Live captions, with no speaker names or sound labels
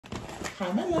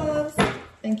Hi, my loves.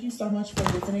 Thank you so much for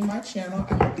visiting my channel.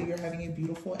 I hope that you're having a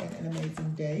beautiful and an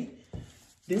amazing day.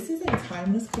 This is a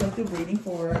timeless collective reading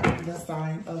for the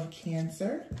sign of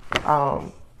Cancer.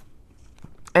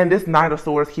 And this Knight of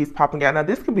Swords keeps popping out. Now,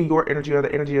 this could be your energy or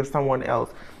the energy of someone else.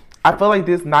 I feel like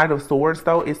this Knight of Swords,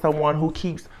 though, is someone who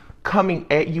keeps coming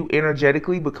at you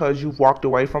energetically because you've walked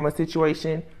away from a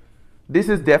situation. This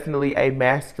is definitely a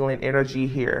masculine energy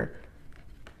here,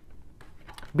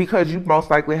 because you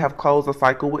most likely have closed a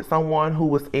cycle with someone who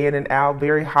was in and out,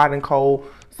 very hot and cold,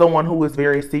 someone who was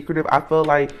very secretive. I feel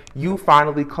like you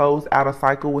finally closed out a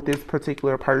cycle with this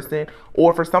particular person.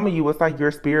 Or for some of you, it's like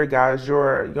your spirit guides,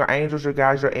 your angels, your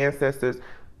guides, your ancestors,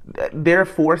 they're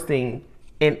forcing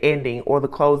an ending or the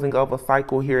closing of a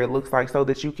cycle here, it looks like, so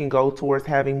that you can go towards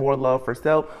having more love for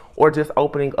self, or just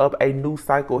opening up a new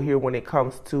cycle here when it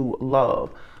comes to love.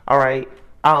 All right.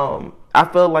 I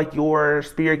feel like your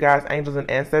spirit guides, angels, and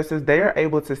ancestors, they are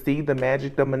able to see the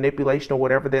magic, the manipulation, or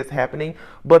whatever that's happening,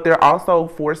 but they're also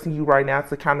forcing you right now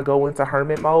to kind of go into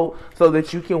hermit mode so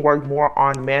that you can work more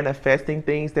on manifesting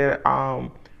things that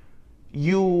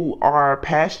you are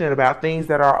passionate about, things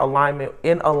that are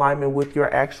in alignment with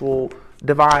your actual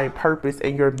divine purpose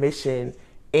and your mission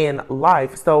in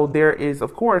life. So there is,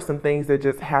 of course, some things that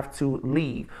just have to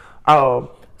leave.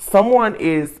 Someone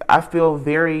is, I feel,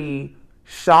 very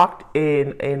shocked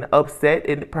and upset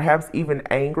and perhaps even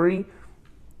angry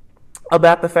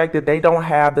about the fact that they don't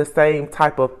have the same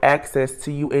type of access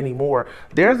to you anymore.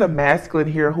 There's a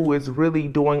masculine here who is really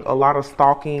doing a lot of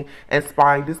stalking and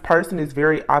spying. This person is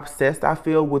very obsessed, I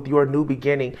feel, with your new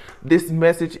beginning. This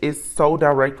message is so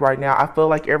direct right now. I feel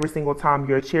like every single time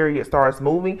your chariot starts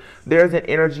moving, there's an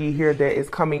energy here that is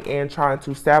coming in trying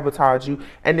to sabotage you.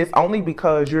 And it's only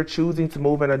because you're choosing to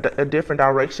move in a different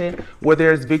direction where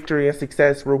there's victory and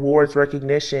success, rewards,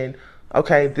 recognition.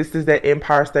 Okay, this is that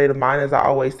empire state of mind, as I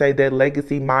always say, that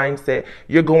legacy mindset.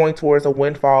 You're going towards a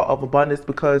windfall of abundance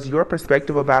because your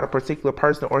perspective about a particular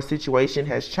person or situation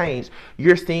has changed.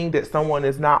 You're seeing that someone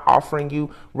is not offering you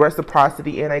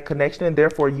reciprocity in a connection, and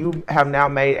therefore you have now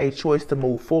made a choice to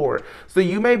move forward. So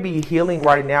you may be healing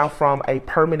right now from a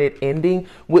permanent ending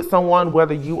with someone,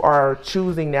 whether you are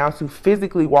choosing now to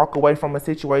physically walk away from a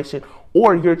situation,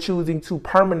 or you're choosing to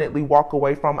permanently walk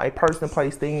away from a person,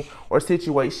 place, thing, or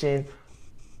situation.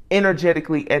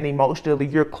 Energetically and emotionally,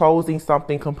 you're closing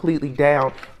something completely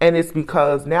down, and it's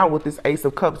because now with this Ace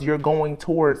of Cups, you're going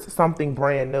towards something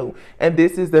brand new. And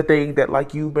this is the thing that,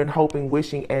 like, you've been hoping,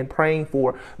 wishing, and praying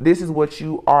for. This is what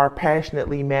you are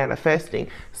passionately manifesting.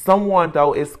 Someone,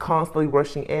 though, is constantly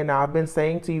rushing in. Now, I've been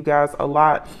saying to you guys a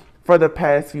lot for the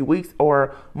past few weeks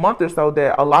or month or so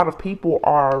that a lot of people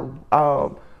are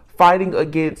fighting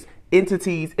against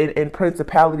entities and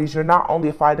principalities. You're not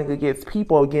only fighting against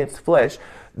people, against flesh.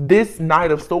 This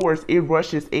Knight of Swords, it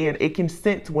rushes in. It can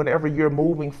sense whenever you're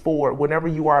moving forward, whenever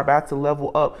you are about to level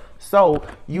up. So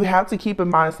you have to keep in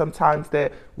mind sometimes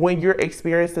that when you're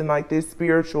experiencing like this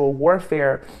spiritual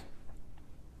warfare,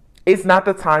 it's not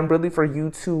the time really for you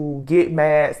to get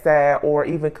mad, sad, or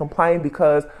even complain,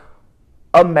 because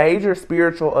a major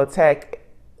spiritual attack,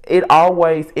 it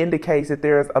always indicates that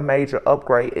there's a major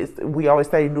upgrade. We always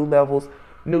say new levels,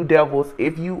 new devils.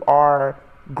 If you are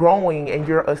growing and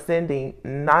you're ascending,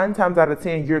 9 times out of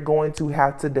 10, you're going to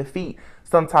have to defeat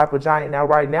some type of giant. Now,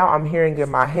 right now, I'm hearing in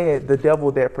my head the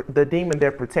demon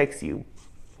that protects you.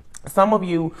 Some of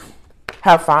you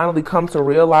have finally come to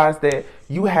realize that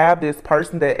you have this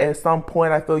person that at some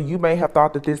point, I feel you may have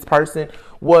thought that this person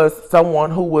was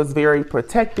someone who was very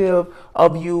protective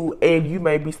of you, and you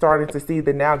may be starting to see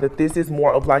that now that this is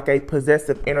more of like a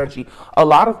possessive energy. A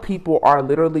lot of people are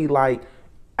literally like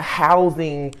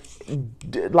housing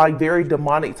like very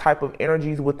demonic type of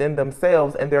energies within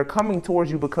themselves, and they're coming towards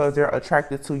you because they're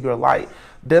attracted to your light.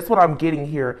 That's what I'm getting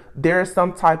here. There's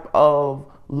some type of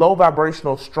low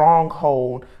vibrational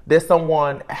stronghold that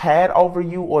someone had over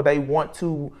you, or they want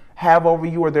to have over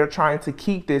you, or they're trying to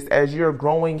keep this as you're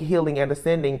growing, healing, and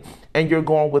ascending, and you're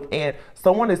going within.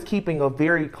 Someone is keeping a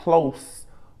very close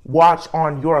watch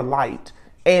on your light,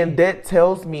 and that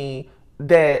tells me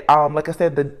that like I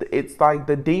said, it's like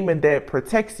the demon that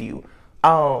protects you.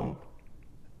 A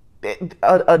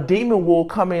demon will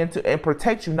come in and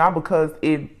protect you, not because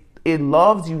it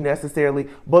loves you necessarily,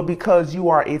 but because you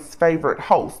are its favorite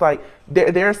host. Like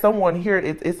there's someone here,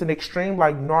 it's an extreme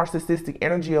like narcissistic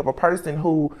energy of a person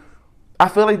who, I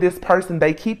feel like this person,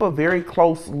 they keep a very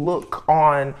close look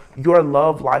on your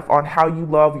love life, on how you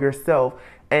love yourself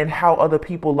and how other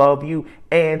people love you.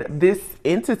 And this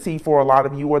entity, for a lot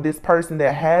of you, or this person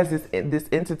that has this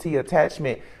entity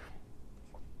attachment,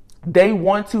 they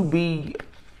want to be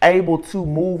able to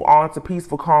move on to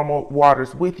peaceful, calm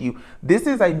waters with you. This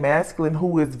is a masculine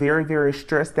who is very, very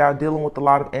stressed out, dealing with a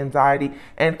lot of anxiety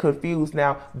and confused.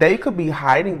 Now, they could be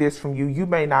hiding this from you. You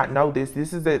may not know this.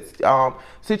 This is a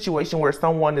situation where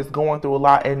someone is going through a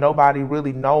lot and nobody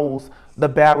really knows the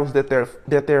battles that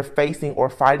they're facing or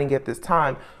fighting at this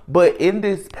time. But in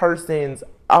this person's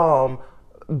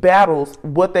battles,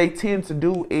 what they tend to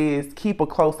do is keep a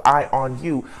close eye on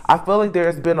you. I feel like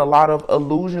there's been a lot of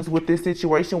illusions with this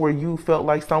situation where you felt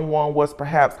like someone was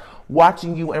perhaps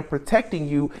watching you and protecting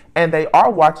you, and they are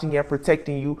watching and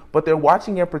protecting you, but they're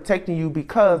watching and protecting you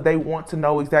because they want to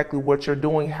know exactly what you're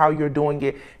doing, how you're doing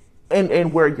it,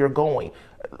 and where you're going.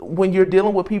 When you're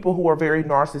dealing with people who are very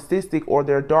narcissistic or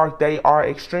they're dark, they are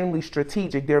extremely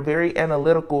strategic. They're very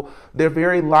analytical. They're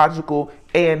very logical,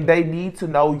 and they need to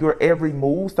know your every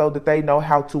move so that they know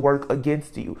how to work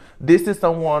against you. This is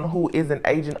someone who is an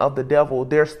agent of the devil.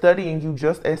 They're studying you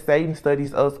just as Satan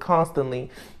studies us constantly,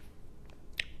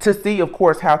 to see, of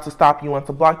course, how to stop you and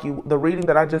to block you. The reading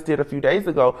that I just did a few days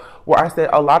ago, where I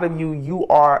said a lot of you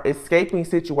are escaping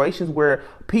situations where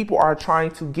people are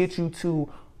trying to get you to,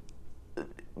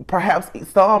 perhaps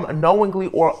some knowingly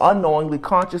or unknowingly,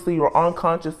 consciously or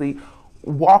unconsciously,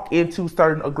 walk into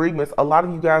certain agreements. A lot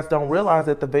of you guys don't realize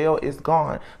that the veil is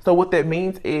gone. So what that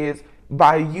means is,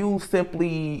 by you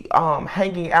simply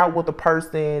hanging out with a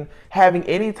person, having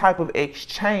any type of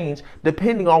exchange,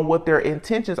 depending on what their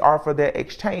intentions are for that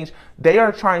exchange, they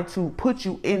are trying to put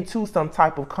you into some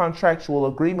type of contractual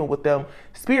agreement with them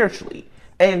spiritually.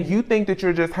 And you think that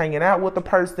you're just hanging out with the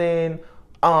person,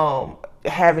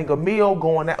 having a meal,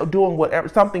 going out, doing whatever,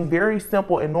 something very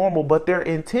simple and normal, but their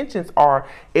intentions are,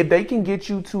 if they can get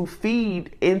you to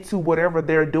feed into whatever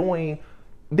they're doing,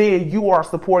 then you are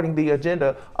supporting the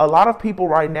agenda. A lot of people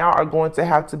right now are going to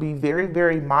have to be very,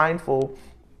 very mindful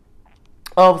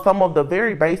of some of the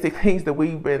very basic things that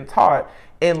we've been taught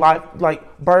in life,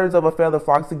 like birds of a feather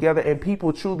flock together, and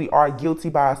people truly are guilty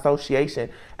by association.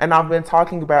 And I've been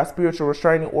talking about spiritual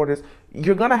restraining orders.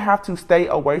 You're going to have to stay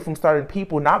away from certain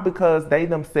people, not because they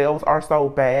themselves are so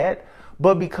bad,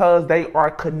 but because they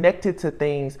are connected to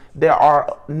things that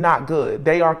are not good.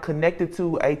 They are connected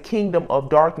to a kingdom of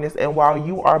darkness. And while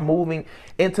you are moving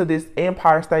into this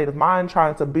empire state of mind,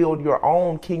 trying to build your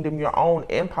own kingdom, your own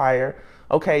empire,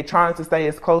 okay, trying to stay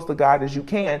as close to God as you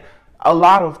can, a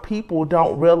lot of people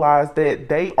don't realize that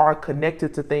they are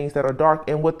connected to things that are dark.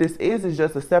 And what this is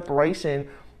just a separation,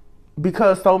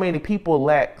 because so many people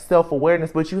lack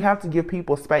self-awareness. But you have to give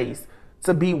people space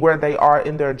to be where they are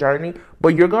in their journey.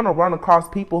 But you're going to run across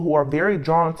people who are very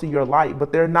drawn to your light,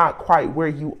 but they're not quite where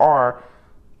you are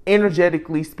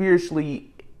energetically,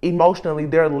 spiritually, emotionally.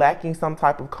 They're lacking some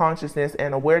type of consciousness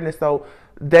and awareness. So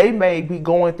they may be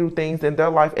going through things in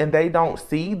their life and they don't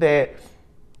see that,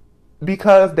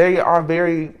 because they are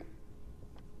very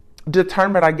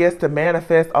determined, I guess, to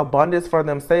manifest abundance for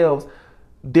themselves.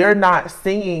 They're not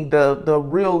seeing the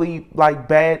really like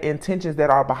bad intentions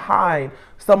that are behind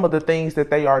some of the things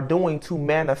that they are doing to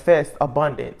manifest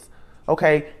abundance.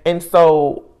 Okay. And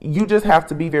so you just have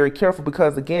to be very careful,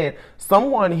 because again,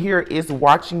 someone here is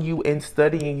watching you and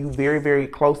studying you very, very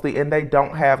closely, and they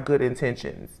don't have good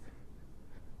intentions.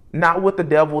 Not with the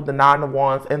devil, the 9 of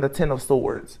Wands, and the 10 of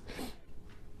Swords.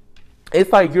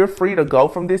 It's like you're free to go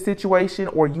from this situation,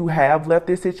 or you have left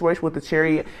this situation with the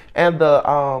Chariot and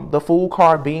the Fool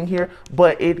card being here,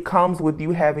 but it comes with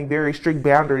you having very strict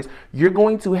boundaries. You're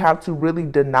going to have to really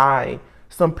deny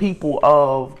some people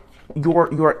of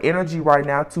your energy right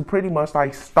now, to pretty much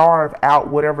like starve out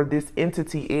whatever this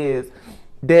entity is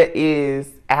that is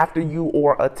after you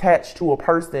or attached to a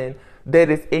person that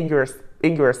is in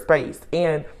your space.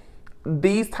 And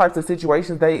these types of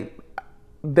situations,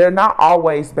 they're not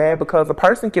always bad, because a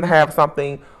person can have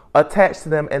something attached to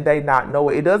them and they not know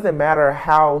it. It doesn't matter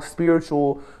how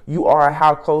spiritual you are,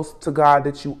 how close to God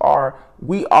that you are.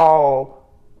 We all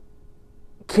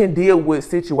can deal with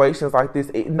situations like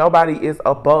this. Nobody is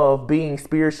above being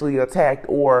spiritually attacked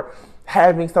or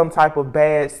having some type of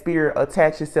bad spirit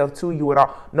attach itself to you at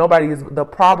all. Nobody is. The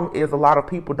problem is, a lot of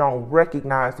people don't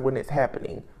recognize when it's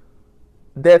happening.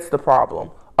 That's the problem.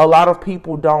 A lot of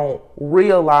people don't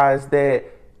realize that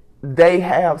they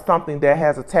have something that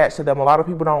has attached to them. A lot of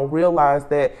people don't realize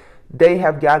that they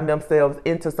have gotten themselves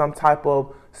into some type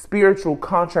of spiritual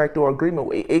contract or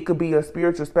agreement. It could be a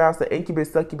spiritual spouse, the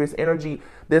incubus, succubus energy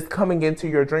that's coming into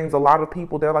your dreams. A lot of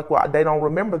people, they're like, well, they don't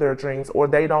remember their dreams, or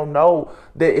they don't know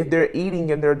that if they're eating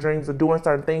in their dreams or doing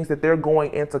certain things, that they're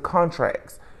going into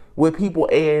contracts with people.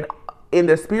 And in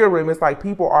the spirit realm, it's like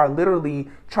people are literally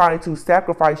trying to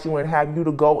sacrifice you and have you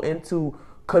to go into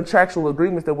contractual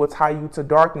agreements that will tie you to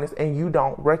darkness, and you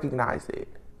don't recognize it.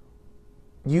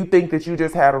 You think that you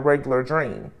just had a regular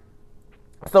dream.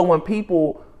 So when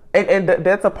people,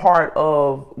 that's a part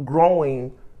of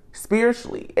growing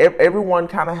spiritually. Everyone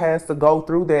kind of has to go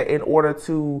through that in order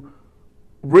to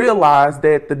realize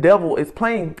that the devil is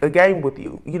playing a game with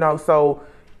you. So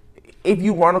if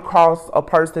you run across a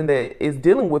person that is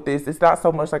dealing with this, it's not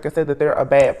so much, like I said, that they're a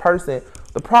bad person.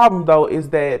 The problem though is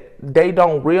that they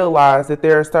don't realize that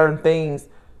there are certain things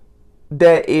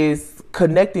that is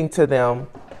connecting to them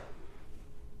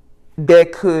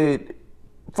that could,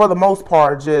 for the most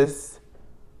part, just,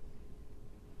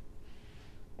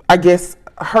 I guess,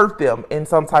 hurt them in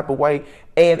some type of way.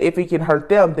 And if it can hurt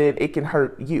them, then it can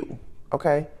hurt you.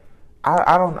 Okay?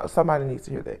 I don't know. Somebody needs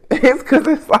to hear that. It's because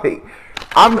it's like,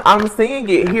 I'm seeing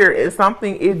it here. It's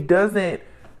something, it doesn't,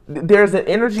 there's an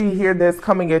energy here that's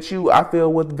coming at you, I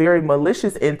feel, with very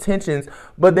malicious intentions.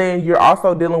 But then you're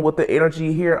also dealing with the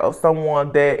energy here of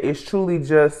someone that is truly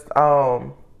just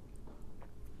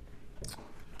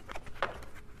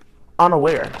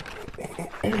unaware.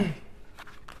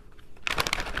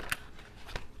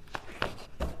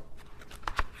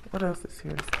 What else is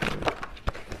here?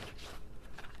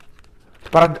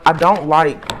 But I don't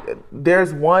like,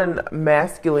 there's one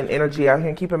masculine energy out here.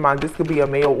 And keep in mind, this could be a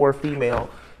male or female.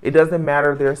 It doesn't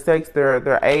matter their sex,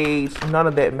 their age, none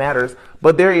of that matters.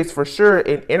 But there is for sure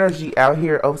an energy out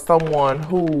here of someone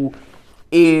who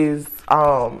is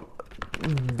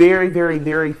very, very,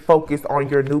 very focused on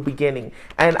your new beginning.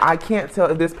 And I can't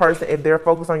tell if this person, if they're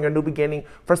focused on your new beginning.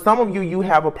 For some of you, you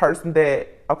have a person that,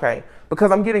 okay, because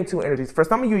I'm getting two energies. For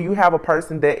some of you, you have a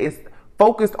person that is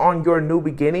focused on your new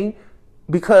beginning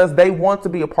because they want to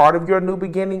be a part of your new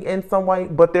beginning in some way,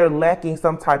 but they're lacking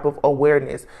some type of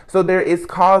awareness. So there is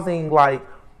causing like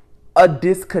a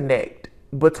disconnect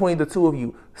between the two of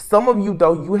you. Some of you,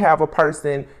 though, you have a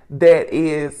person that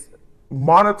is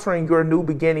monitoring your new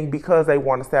beginning because they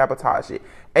want to sabotage it.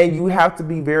 And you have to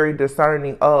be very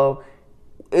discerning of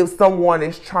if someone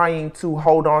is trying to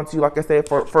hold on to you, like I said,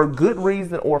 for good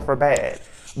reason or for bad.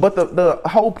 But the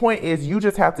whole point is you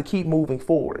just have to keep moving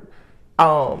forward.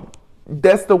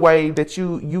 That's the way that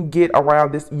you get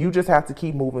around this. You just have to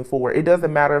keep moving forward. It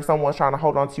doesn't matter if someone's trying to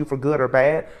hold on to you for good or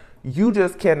bad. You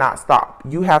just cannot stop.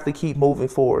 You have to keep moving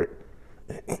forward.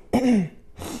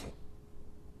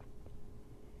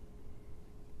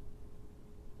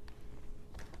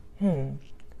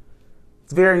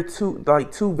 It's very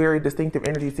two very distinctive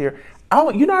energies here. Oh,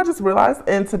 I just realized,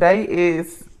 and today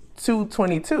is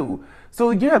 2/22. So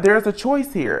yeah, there's a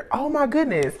choice here. Oh my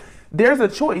goodness. There's a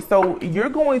choice. So you're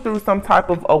going through some type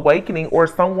of awakening, or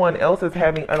someone else is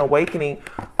having an awakening.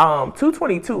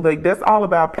 2/22, like that's all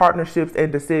about partnerships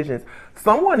and decisions.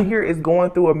 Someone here is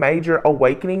going through a major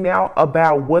awakening now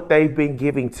about what they've been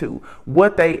giving to,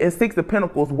 in Six of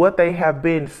Pentacles, what they have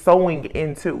been sowing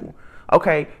into.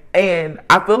 Okay. And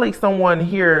I feel like someone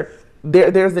here,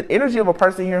 there's an energy of a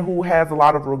person here who has a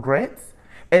lot of regrets.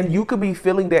 And you could be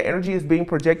feeling that energy is being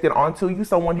projected onto you.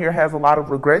 Someone here has a lot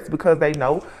of regrets because they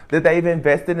know that they've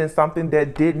invested in something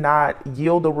that did not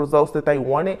yield the results that they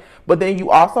wanted. But then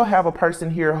you also have a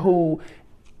person here who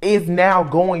is now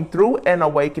going through an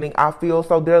awakening, I feel.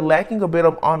 So they're lacking a bit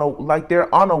of,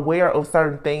 they're unaware of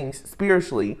certain things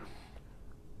spiritually.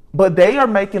 But they are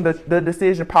making the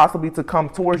decision possibly to come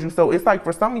towards you. So it's like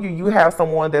for some of you, you have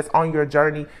someone that's on your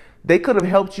journey. They could have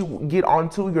helped you get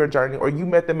onto your journey, or you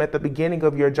met them at the beginning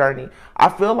of your journey. I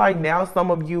feel like now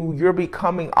some of you, you're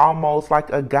becoming almost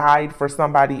like a guide for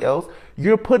somebody else.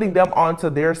 You're putting them onto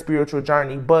their spiritual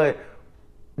journey, but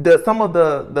some of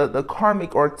the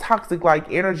karmic or toxic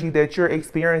like energy that you're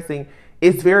experiencing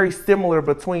is very similar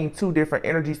between two different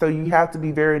energies. So you have to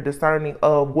be very discerning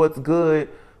of what's good,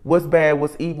 what's bad,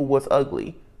 what's evil, what's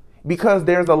ugly. Because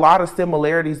there's a lot of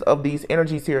similarities of these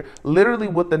energies here. Literally,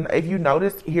 if you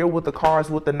notice here with the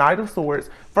cards, with the Knight of Swords,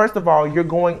 first of all, you're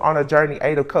going on a journey,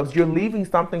 Eight of Cups. You're leaving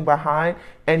something behind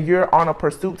and you're on a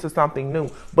pursuit to something new.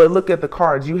 But look at the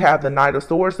cards. You have the Knight of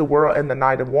Swords, the World, and the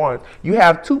Knight of Wands. You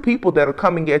have two people that are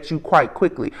coming at you quite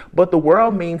quickly. But the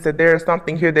World means that there is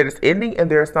something here that is ending and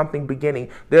there is something beginning.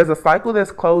 There's a cycle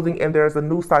that's closing and there's a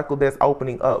new cycle that's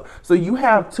opening up. So you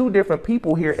have two different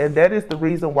people here, and that is the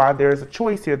reason why there's a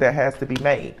choice here that has to be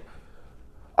made.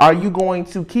 Are you going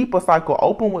to keep a cycle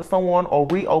open with someone or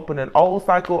reopen an old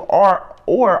cycle,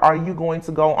 or are you going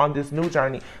to go on this new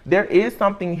journey? There is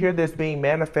something here that's being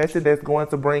manifested that's going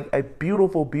to bring a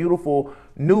beautiful, beautiful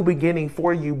new beginning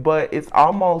for you, but it's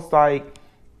almost like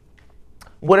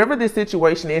whatever this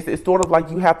situation is, it's sort of like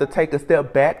you have to take a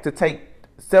step back to take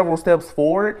several steps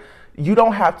forward. You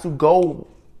don't have to go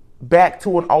back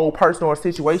to an old person or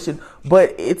situation,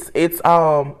 but this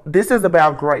is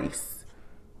about grace.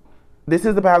 This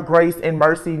is about grace and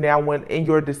mercy. Now, when in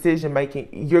your decision making,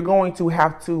 you're going to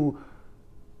have to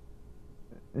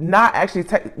not actually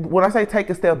take, when I say take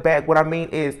a step back, what I mean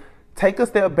is take a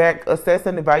step back, assess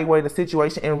and evaluate the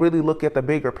situation, and really look at the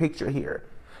bigger picture here.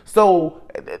 So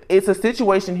it's a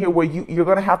situation here where you're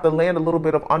going to have to land a little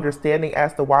bit of understanding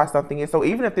as to why something is. So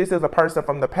even if this is a person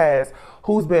from the past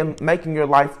who's been making your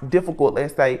life difficult,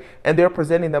 let's say, and they're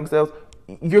presenting themselves,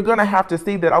 you're going to have to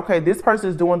see that, okay, this person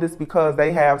is doing this because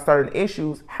they have certain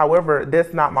issues. However,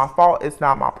 that's not my fault. It's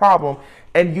not my problem.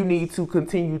 And you need to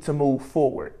continue to move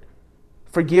forward.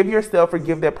 Forgive yourself,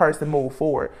 forgive that person, move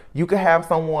forward. You could have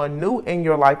someone new in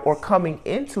your life or coming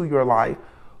into your life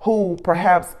who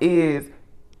perhaps is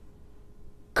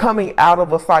coming out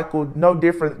of a cycle no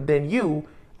different than you,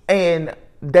 and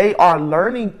they are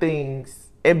learning things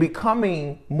and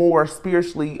becoming more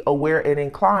spiritually aware and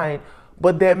inclined,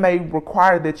 but that may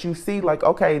require that you see like,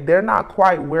 okay, they're not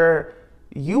quite where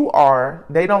you are.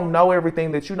 They don't know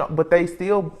everything that you know, but they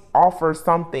still offer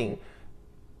something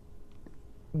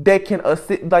that can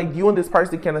assist, like you and this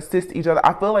person can assist each other.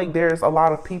 I feel like there's a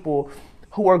lot of people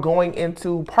who are going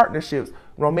into partnerships,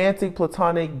 romantic,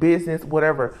 platonic, business,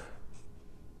 whatever,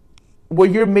 where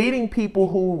you're meeting people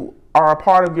who are a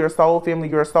part of your soul family,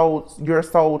 your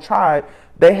soul tribe.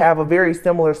 They have a very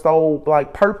similar soul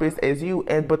like purpose as you,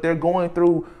 but they're going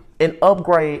through an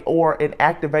upgrade or an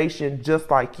activation just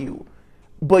like you.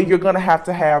 But you're going to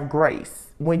have grace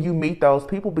when you meet those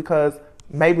people, because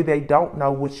maybe they don't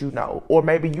know what you know, or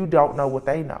maybe you don't know what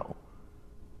they know.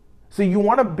 So you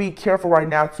want to be careful right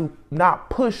now to not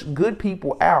push good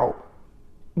people out,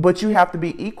 but you have to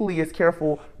be equally as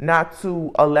careful not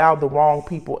to allow the wrong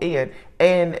people in.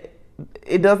 And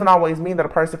it doesn't always mean that a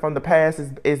person from the past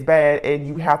is bad, and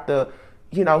you have to,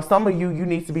 some of you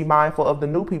need to be mindful of the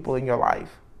new people in your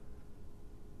life.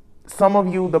 Some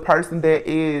of you, the person that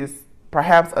is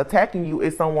perhaps attacking you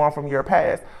is someone from your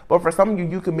past. But for some of you,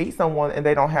 you can meet someone and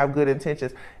they don't have good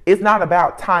intentions. It's not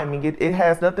about timing. It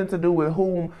has nothing to do with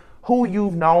who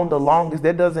you've known the longest.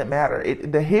 That doesn't matter.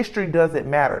 The history doesn't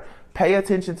matter. Pay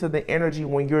attention to the energy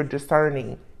when you're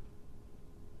discerning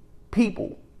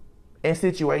people and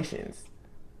situations.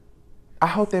 I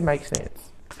hope that makes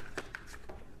sense.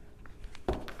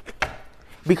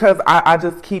 Because I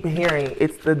just keep hearing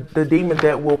it's the demon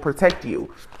that will protect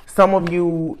you. Some of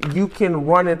you can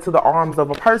run into the arms of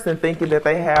a person thinking that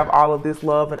they have all of this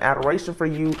love and adoration for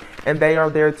you, and they are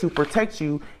there to protect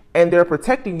you, and they're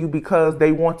protecting you because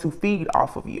they want to feed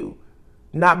off of you,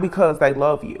 not because they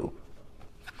love you.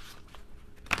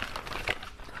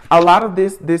 A lot of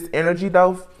this energy,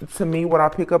 though, to me, what I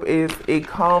pick up is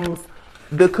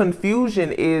the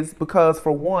confusion is because,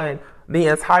 for one, the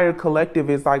entire collective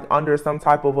is like under some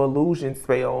type of illusion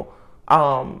spell,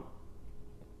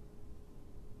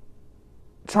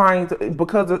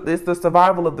 because it's the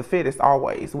survival of the fittest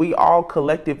always. We all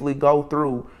collectively go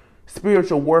through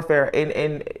spiritual warfare,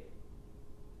 and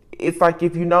it's like,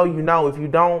 if you know, if you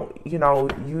don't,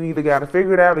 you either got to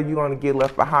figure it out or you're going to get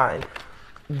left behind.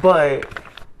 But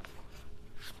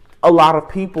a lot of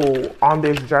people on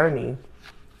this journey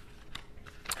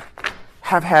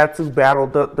have had to battle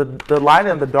the light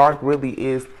and the dark. Really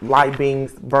is light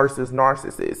beings versus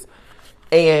narcissists.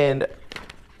 And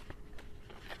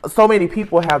so many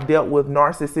people have dealt with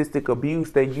narcissistic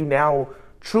abuse that you now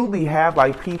truly have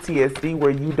like PTSD, where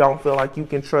you don't feel like you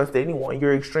can trust anyone.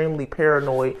 You're extremely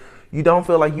paranoid. You don't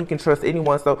feel like you can trust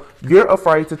anyone. So you're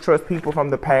afraid to trust people from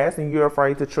the past, and you're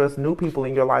afraid to trust new people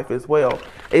in your life as well.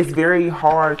 It's very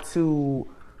hard to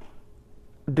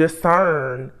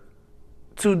discern,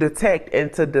 to detect,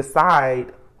 and to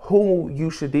decide who you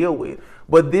should deal with.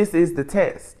 But this is the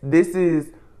test. This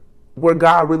is where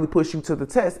God really puts you to the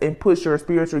test and puts your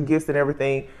spiritual gifts and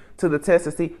everything to the test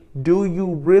to see, do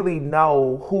you really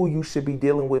know who you should be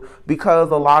dealing with?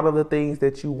 Because a lot of the things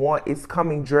that you want is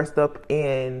coming dressed up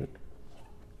in,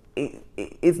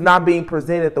 it's not being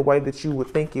presented the way that you would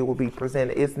think it would be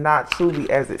presented. It's not truly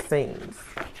as it seems.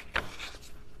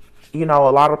 A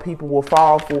lot of people will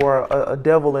fall for a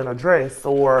devil in a dress,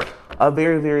 or a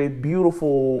very, very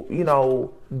beautiful,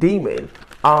 demon.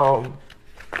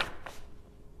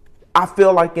 I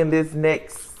feel like in this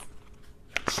next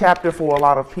chapter for a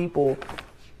lot of people,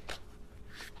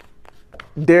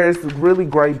 there's really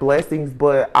great blessings,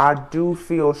 but I do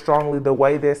feel strongly the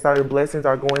way that certain blessings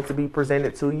are going to be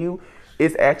presented to you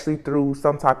is actually through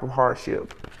some type of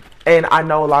hardship. And I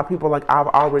know a lot of people are like, I've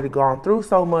already gone through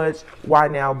so much, why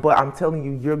now? But I'm telling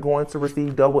you, you're going to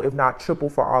receive double, if not triple,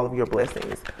 for all of your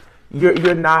blessings.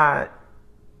 You're not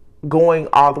going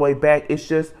all the way back. It's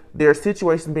just there are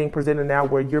situations being presented now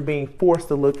where you're being forced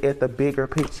to look at the bigger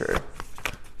picture.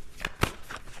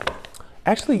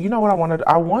 Actually, you know what I want to do?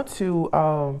 I want to,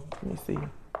 let me see.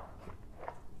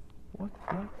 What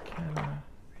can I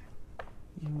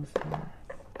use here?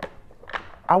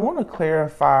 I want to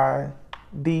clarify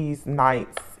these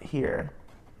knights here.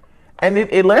 And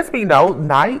it lets me know,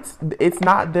 knights, it's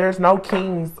not, there's no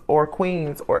kings or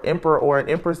queens or emperor or an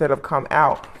empress that have come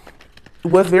out.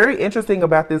 What's very interesting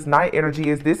about this knight energy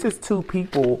is this is two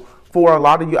people for a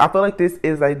lot of you. I feel like this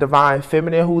is a divine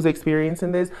feminine who's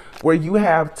experiencing this, where you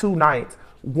have two knights.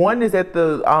 One is at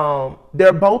the,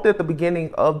 they're both at the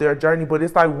beginning of their journey, but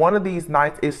it's like one of these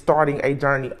knights is starting a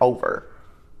journey over.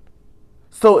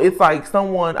 So it's like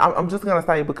someone, I'm just gonna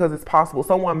say because it's possible,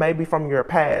 someone maybe from your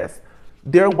past,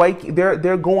 they're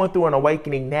going through an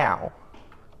awakening now.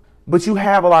 But you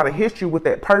have a lot of history with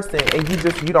that person and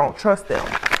you don't trust them.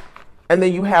 And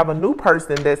then you have a new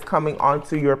person that's coming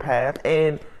onto your path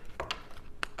and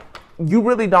you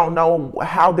really don't know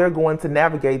how they're going to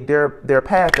navigate their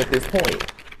path at this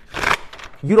point.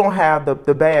 You don't have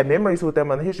the bad memories with them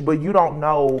in the history, but you don't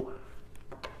know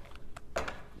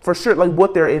for sure like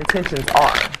what their intentions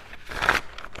are.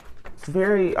 It's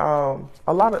very it's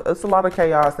a lot of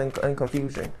chaos and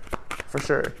confusion for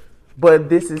sure.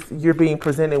 But you're being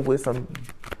presented with some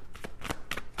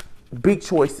big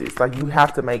choices. Like you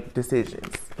have to make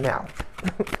decisions now.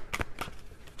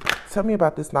 Tell me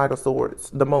about this Knight of Swords,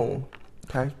 the moon.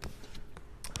 Okay.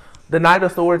 The Knight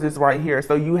of Swords is right here.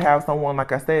 So you have someone,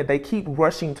 like I said, they keep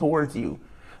rushing towards you.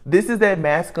 This is that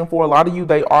masculine for a lot of you.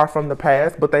 They are from the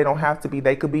past, but they don't have to be.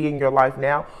 They could be in your life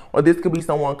now, or this could be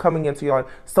someone coming into your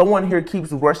life. Someone here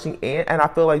keeps rushing in, and I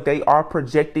feel like they are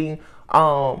projecting,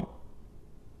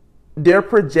 they're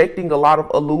projecting a lot of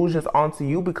illusions onto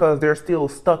you because they're still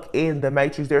stuck in the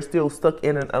matrix. They're still stuck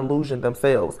in an illusion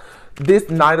themselves. This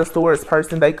Knight of Swords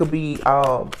person, they could be,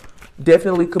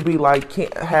 definitely could be like,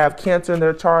 have Cancer in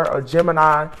their chart, or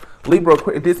Gemini,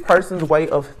 Libra. This person's way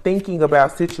of thinking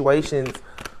about situations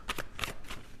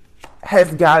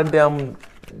has gotten them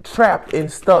trapped and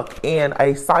stuck in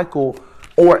a cycle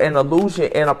or an illusion,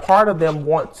 and a part of them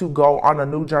want to go on a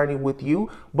new journey with you,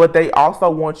 but they also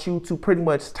want you to pretty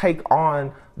much take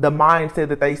on the mindset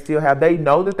that they still have. They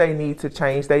know that they need to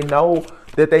change. They know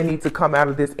that they need to come out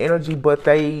of this energy, but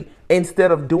they,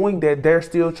 instead of doing that, they're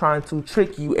still trying to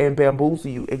trick you and bamboozle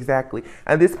you. Exactly.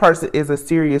 And this person is a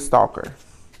serious stalker.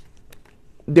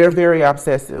 They're very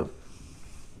obsessive.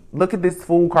 Look at this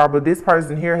Fool card, but this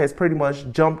person here has pretty much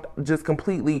jumped just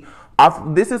completely off.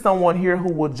 This is someone here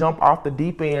who will jump off the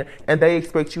deep end and they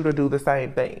expect you to do the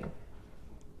same thing.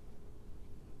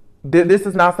 This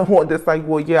is not someone that's like,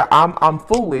 well, yeah, I'm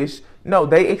foolish. No,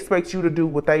 they expect you to do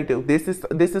what they do. This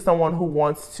is someone who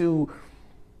wants to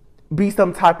be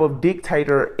some type of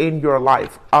dictator in your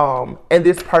life. And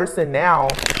this person now,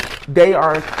 they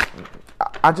are,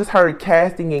 I just heard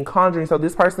casting and conjuring. So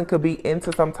this person could be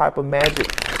into some type of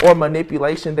magic or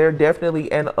manipulation. They're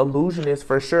definitely an illusionist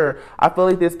for sure. I feel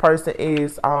like this person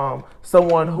is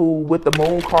someone who, with the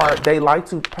moon card, they like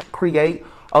to create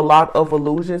a lot of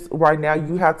illusions. Right now,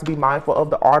 you have to be mindful of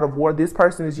the art of war. This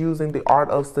person is using the art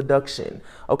of seduction.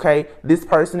 Okay, this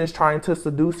person is trying to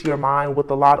seduce your mind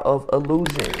with a lot of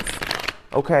illusions.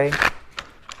 Okay.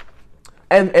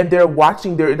 And they're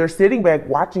watching, they're sitting back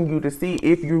watching you to see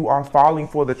if you are falling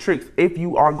for the tricks, if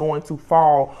you are going to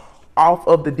fall off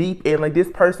of the deep end. Like this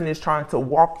person is trying to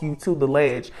walk you to the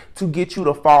ledge to get you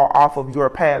to fall off of your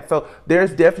path. So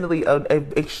there's definitely an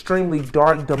extremely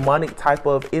dark demonic type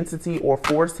of entity or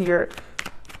force here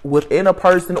within a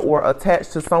person or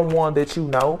attached to someone that you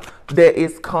know that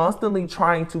is constantly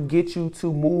trying to get you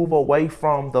to move away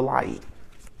from the light.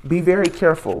 Be very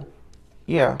careful.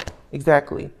 Yeah,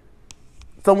 exactly.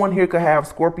 Someone here could have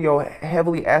Scorpio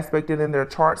heavily aspected in their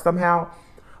chart somehow.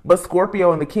 But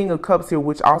Scorpio and the King of Cups here,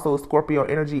 which also is Scorpio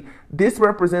energy, this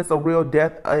represents a real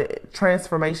death,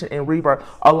 transformation, and rebirth.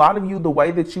 A lot of you, the way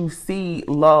that you see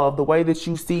love, the way that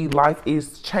you see life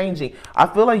is changing. I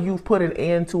feel like you've put an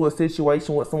end to a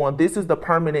situation with someone. This is the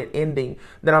permanent ending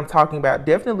that I'm talking about.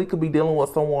 Definitely could be dealing with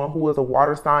someone who is a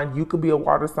water sign. You could be a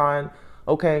water sign.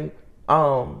 Okay.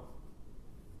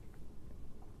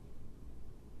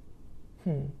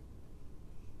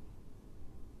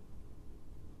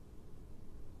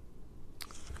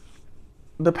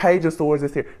 The Page of Swords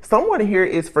is here. Someone here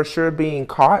is for sure being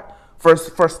caught for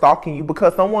stalking you,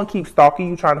 because someone keeps stalking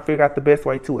you, trying to figure out the best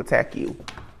way to attack you.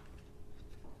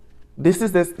 This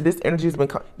energy has been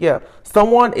caught. Yeah,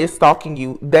 someone is stalking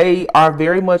you. They are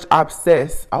very much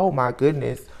obsessed. Oh my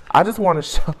goodness. I just want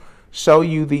to show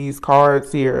you these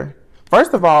cards here.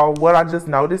 First of all, what I just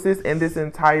noticed is in this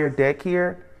entire deck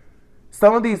here,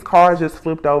 some of these cards just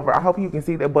flipped over. I hope you can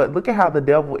see that, but look at how the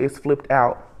Devil is flipped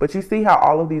out. But you see how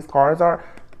all of these cards are?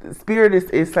 Spirit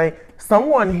is saying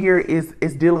someone here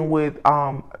is dealing with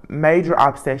major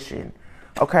obsession,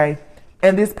 okay?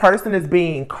 And this person is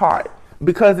being caught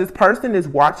because this person is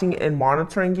watching and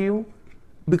monitoring you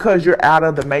because you're out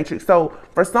of the matrix. So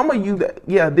for some of you,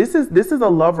 yeah, this is a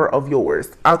lover of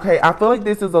yours, okay? I feel like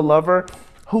this is a lover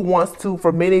who wants to,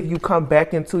 for many of you, come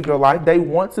back into your life. They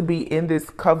want to be in this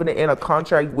covenant, in a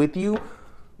contract with you,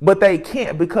 but they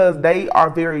can't because they are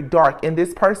very dark. And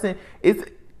this person is,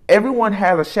 everyone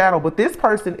has a shadow, but this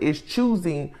person is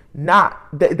choosing not,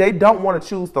 they don't want to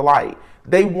choose the light.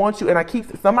 They want you,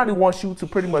 and somebody wants you to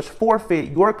pretty much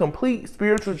forfeit your complete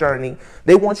spiritual journey.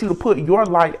 They want you to put your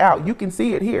light out. You can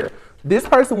see it here. This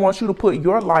person wants you to put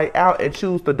your light out and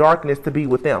choose the darkness to be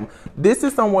with them. This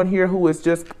is someone here who is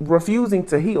just refusing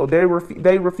to heal. They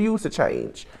refuse to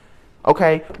change.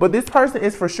 Okay, but this person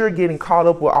is for sure getting caught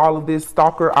up with all of this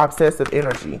stalker obsessive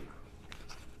energy.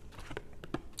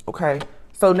 Okay,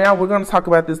 so now we're going to talk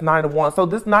about this Nine of Wands. So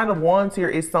this Nine of Wands here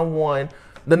is someone,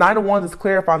 the Nine of Wands is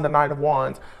clarifying the Nine of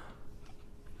Wands.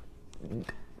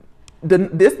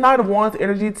 This Nine of Wands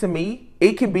energy, to me,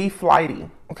 it can be flighty.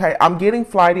 Okay, I'm getting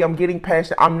flighty, I'm getting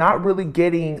passionate. I'm not really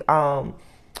getting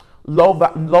low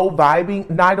vibing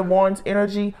Nine of Wands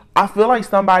energy. I feel like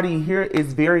somebody here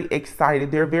is very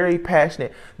excited. They're very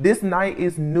passionate. This Knight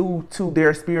is new to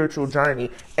their spiritual journey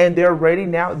and they're ready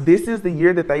now. This is the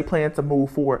year that they plan to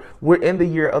move forward. We're in the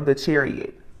year of the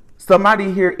Chariot.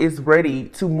 Somebody here is ready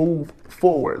to move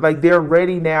forward. Like they're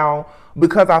ready now,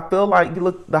 because I feel like,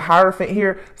 look, the Hierophant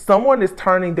here, someone is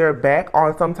turning their back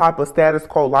on some type of status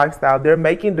quo lifestyle. They're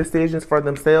making decisions for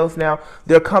themselves now.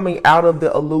 They're coming out of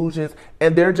the illusions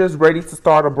and they're just ready to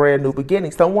start a brand new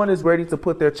beginning. Someone is ready to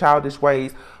put their childish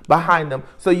ways behind them.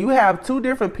 So you have two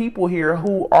different people here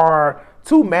who are,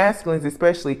 two masculines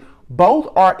especially,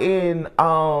 both are in,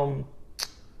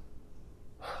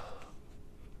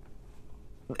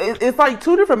 it's like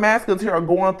two different masculines here are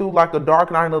going through like a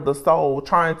dark night of the soul,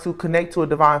 trying to connect to a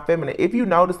divine feminine. If you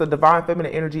notice, the divine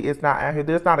feminine energy is not out here.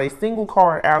 There's not a single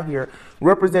card out here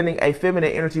representing a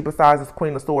feminine energy besides this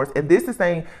Queen of Swords. And this is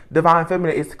saying divine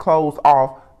feminine is closed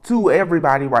off to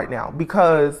everybody right now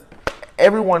because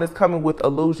everyone is coming with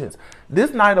illusions.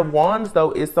 This Knight of Wands,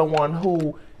 though, is someone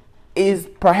who is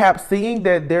perhaps seeing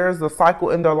that there's a cycle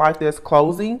in their life that's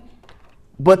closing,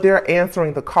 but they're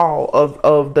answering the call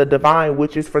of the divine,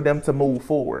 which is for them to move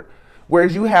forward.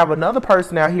 Whereas you have another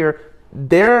person out here,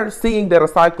 they're seeing that a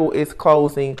cycle is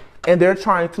closing and they're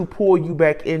trying to pull you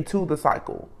back into the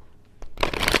cycle.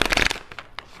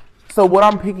 So what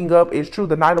I'm picking up is true.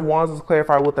 The Knight of Wands is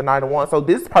clarified with the Knight of Wands. So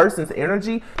this person's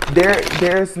energy,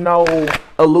 there's no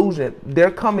illusion.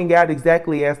 They're coming out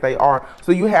exactly as they are.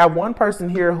 So you have one person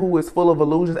here who is full of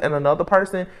illusions and another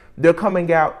person, they're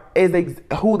coming out as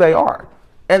who they are.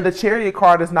 And the Chariot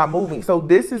card is not moving. So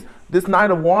this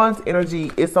Knight of Wands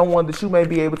energy is someone that you may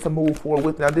be able to move forward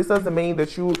with. Now, this doesn't mean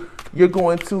that you're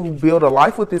going to build a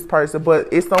life with this person, but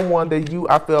it's someone that you,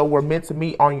 I feel, were meant to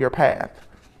meet on your path.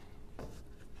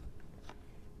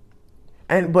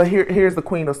 But here's the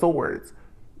Queen of Swords.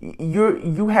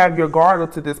 You have your guard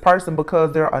up to this person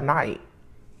because they're a knight.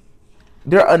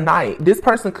 They're a knight. This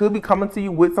person could be coming to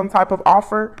you with some type of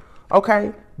offer,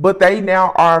 okay? But they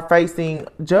now are facing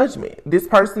judgment. This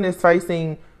person is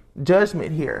facing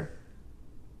judgment here.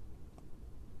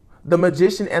 The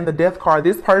Magician and the Death card.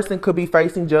 This person could be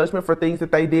facing judgment for things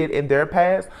that they did in their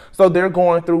past. So they're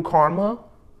going through karma.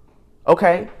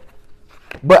 Okay.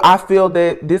 But I feel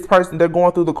that this person, they're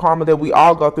going through the karma that we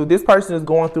all go through. This person is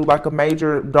going through like a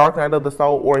major dark night of the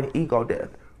soul or an ego death.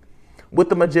 With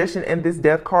the Magician and this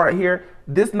Death card here,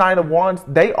 this Knight of Wands,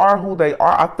 they are who they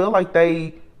are. I feel like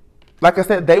like I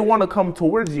said, they want to come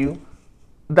towards you.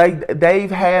 They've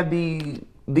had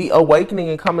the awakening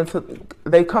and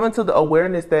they come into the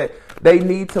awareness that they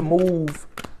need to move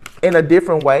in a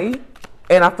different way.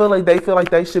 And I feel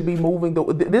like they should be moving.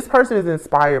 This person is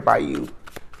inspired by you.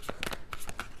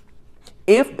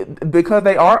 Because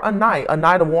they are a Knight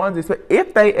of Wands,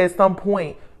 if they at some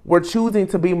point were choosing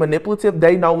to be manipulative,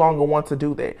 they no longer want to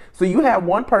do that. So you have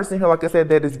one person here, like I said,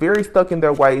 that is very stuck in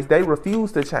their ways. They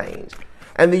refuse to change.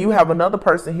 And then you have another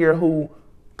person here who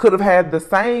could have had the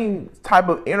same type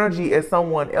of energy as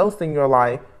someone else in your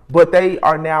life, but they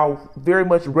are now very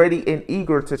much ready and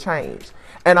eager to change.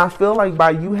 And I feel like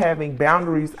by you having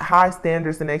boundaries, high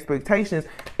standards, and expectations,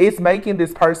 it's making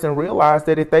this person realize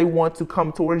that if they want to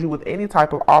come towards you with any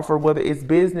type of offer, whether it's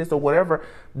business or whatever,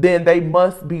 then they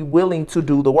must be willing to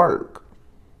do the work.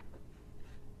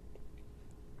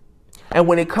 And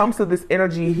when it comes to this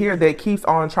energy here that keeps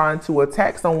on trying to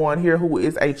attack someone here who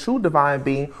is a true divine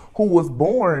being, who was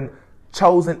born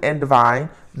chosen and divine.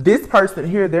 This person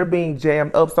here, they're being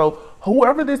jammed up. So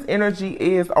whoever this energy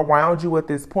is around you at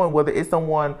this point, whether it's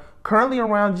someone currently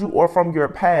around you or from your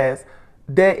past,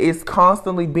 that is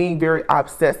constantly being very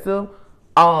obsessive.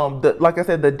 Like I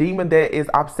said, the demon that is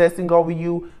obsessing over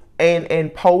you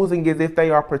and posing as if they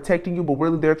are protecting you, but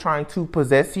really they're trying to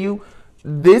possess you.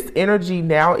 This energy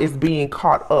now is being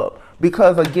caught up.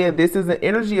 Because again, this is an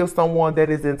energy of someone that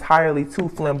is entirely too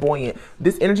flamboyant.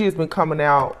 This energy has been coming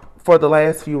out for the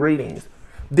last few readings.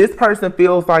 This person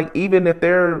feels like even if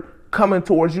they're coming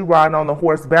towards you riding on the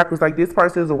horse backwards, like this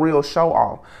person is a real show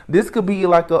off. This could be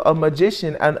like a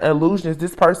magician, an illusionist.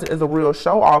 This person is a real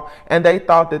show off, and they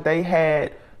thought that they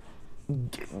had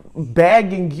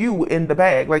bagging you in the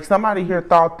bag. Like somebody here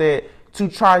thought that to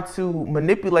try to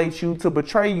manipulate you, to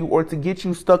betray you, or to get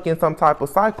you stuck in some type of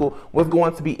cycle was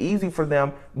going to be easy for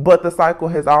them, but the cycle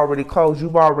has already closed.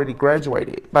 You've already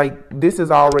graduated. Like this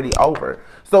is already over.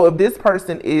 So if this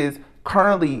person is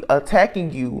currently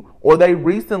attacking you, or they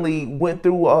recently went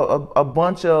through a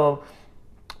bunch of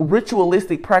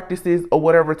ritualistic practices or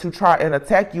whatever to try and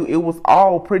attack you, it was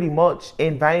all pretty much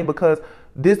in vain, because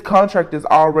this contract is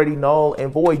already null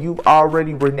and void. You've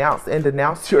already renounced and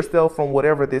denounced yourself from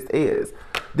whatever this is.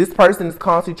 This person is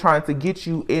constantly trying to get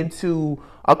you into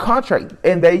a contract,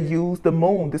 and they use the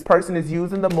moon. This person is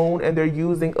using the moon, and they're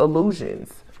using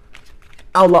illusions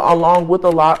along with a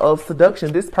lot of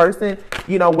seduction. This person,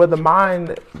 you know, where the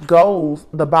mind goes,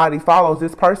 the body follows.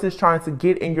 This person is trying to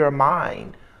get in your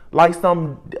mind like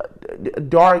some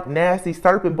dark, nasty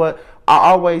serpent. But I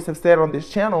always have said on this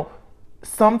channel,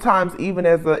 sometimes even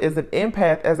as an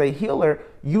empath, as a healer,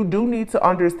 you do need to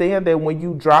understand that when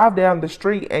you drive down the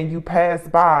street and you pass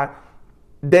by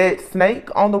that snake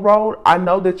on the road, I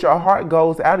know that your heart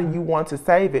goes out and you want to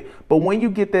save it. But when you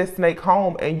get that snake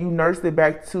home and you nurse it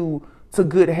back to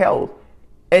good health,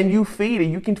 and you feed it,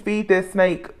 you can feed that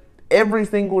snake every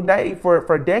single day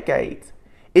for decades.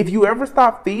 If you ever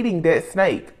stop feeding that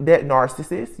snake, that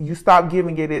narcissist, you stop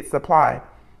giving it its supply,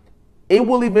 it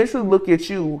will eventually look at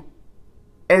you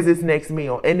as its next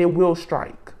meal, and it will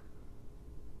strike.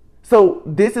 So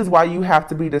this is why you have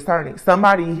to be discerning.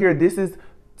 Somebody here, this is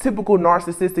typical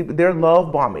narcissistic. They're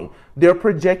love bombing, they're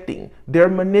projecting, they're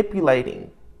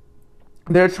manipulating,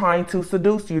 they're trying to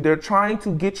seduce you, they're trying to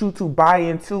get you to buy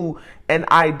into an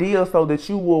idea so that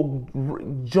you will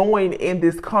join in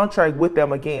this contract with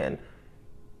them again,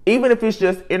 even if it's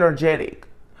just energetic.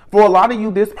 For a lot of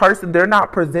you, this person, they're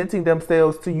not presenting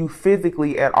themselves to you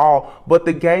physically at all, but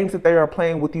the games that they are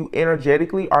playing with you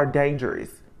energetically are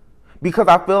dangerous. Because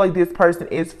I feel like this person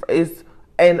is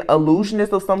an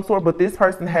illusionist of some sort, but this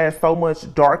person has so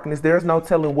much darkness, there's no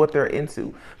telling what they're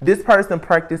into. This person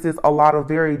practices a lot of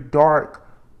very dark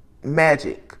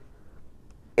magic.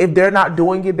 If they're not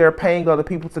doing it, they're paying other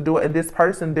people to do it. And this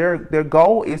person, their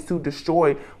goal is to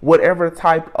destroy whatever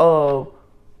type of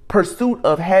pursuit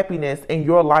of happiness in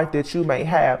your life that you may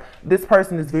have. This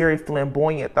person is very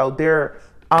flamboyant though. They're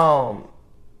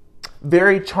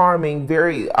very charming,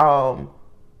 very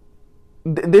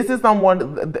this is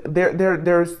someone,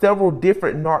 there are several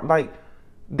different like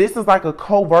this is like a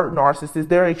covert narcissist.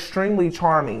 They're extremely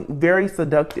charming, very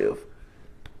seductive.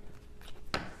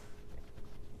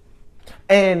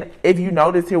 And if you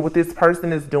notice here, what this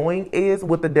person is doing is,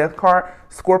 with the death card,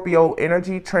 Scorpio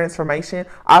energy, transformation.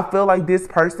 I feel like this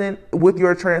person, with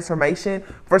your transformation,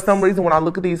 for some reason, when I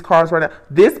look at these cards right now,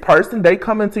 this person, they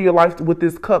come into your life with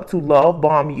this cup to love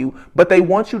bomb you, but they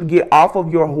want you to get off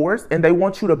of your horse and they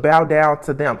want you to bow down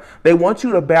to them. They want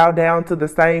you to bow down to the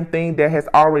same thing that has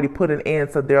already put an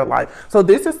end to their life. So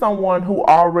this is someone who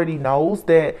already knows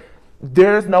that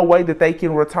there's no way that they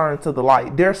can return to the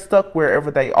light. They're stuck wherever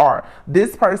they are.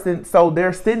 This person, so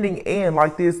they're sending in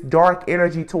like this dark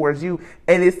energy towards you,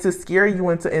 and it's to scare you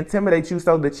and to intimidate you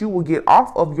so that you will get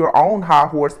off of your own high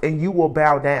horse and you will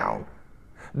bow down.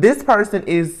 This person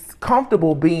is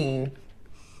comfortable being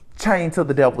chained to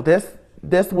the devil.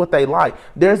 That's what they like.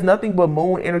 There's nothing but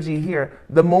moon energy here.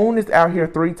 The moon is out here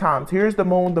 3 times. Here's the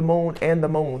moon, and the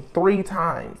moon 3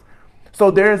 times. So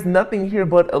there's nothing here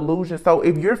but illusion. So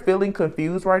if you're feeling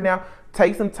confused right now,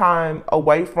 take some time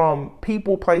away from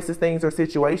people, places, things, or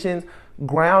situations.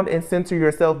 Ground and center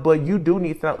yourself. But you do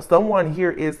need someone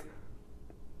here is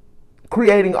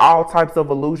creating all types of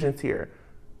illusions here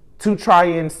to try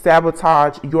and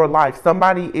sabotage your life.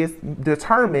 Somebody is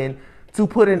determined to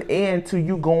put an end to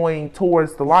you going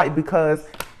towards the light, because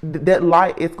that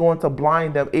light is going to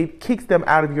blind them. It kicks them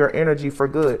out of your energy for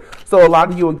good. So a lot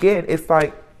of you, again, it's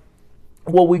like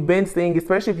what we've been seeing,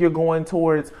 especially if you're going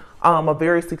towards a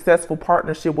very successful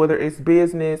partnership, whether it's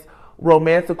business,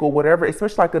 romantic, or whatever,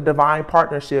 especially like a divine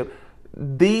partnership.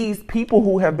 these people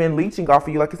who have been leeching off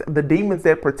of you, like I said, the demons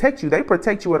that protect you, they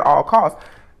protect you at all costs.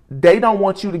 They don't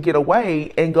want you to get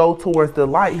away and go towards the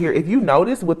light here. If you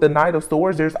notice with the Knight of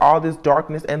Swords, there's all this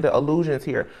darkness and the illusions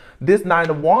here. This Knight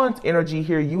of Wands energy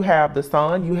here, you have the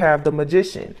Sun, you have the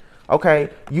Magician. Okay,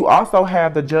 you also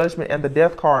have the Judgment and the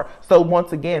Death card. So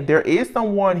once again, there is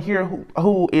someone here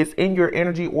who is in your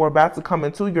energy or about to come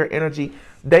into your energy.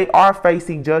 They are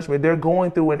facing judgment. They're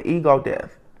going through an ego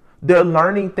death. They're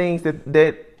learning things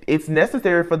that it's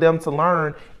necessary for them to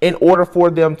learn in order for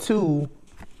them to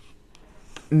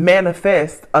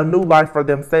manifest a new life for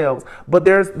themselves. But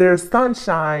there's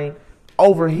sunshine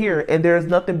over here, and there's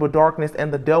nothing but darkness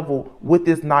and the devil with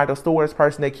this Knight of Swords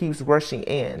person that keeps rushing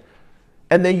in.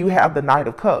 And then you have the Knight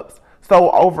of Cups.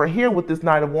 So over here with this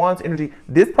Knight of Wands energy,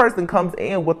 this person comes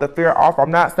in with a fair offer.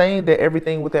 I'm not saying that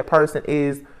everything with that person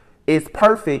is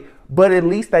perfect, but at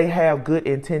least they have good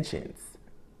intentions.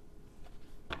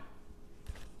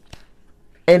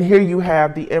 And here you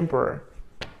have the Emperor.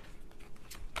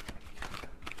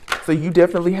 So you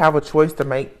definitely have a choice to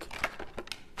make.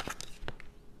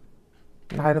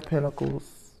 Knight of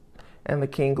Pentacles and the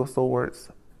King of Swords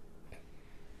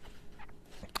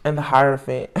and the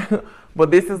Hierophant.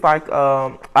 But this is like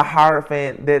a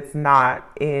Hierophant that's not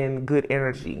in good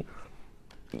energy.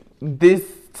 This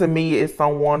to me is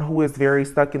someone who is very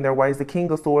stuck in their ways. The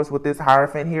King of Swords with this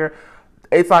Hierophant here,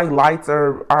 it's like lights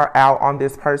are out on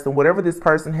this person. Whatever this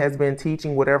person has been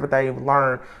teaching, whatever they've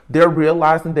learned, they're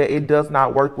realizing that it does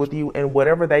not work with you, and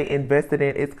whatever they invested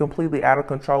in, it's completely out of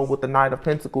control with the Knight of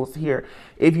Pentacles here.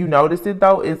 If you notice it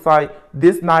though, it's like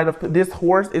this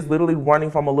horse is literally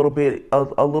running from a little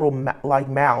like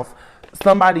mouse.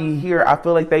 Somebody here, I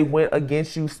feel like they went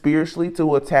against you spiritually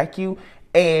to attack you,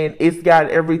 and it's got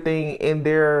everything in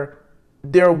their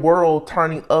world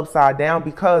turning upside down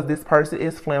because this person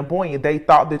is flamboyant. They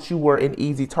thought that you were an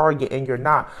easy target, and you're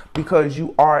not, because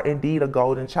you are indeed a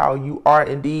golden child. You are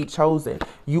indeed chosen.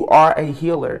 You are a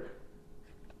healer.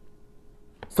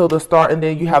 So the Star, and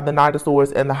then you have the Knight of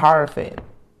Swords and the Hierophant.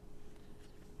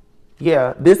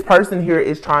 Yeah, this person here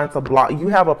is trying to block. You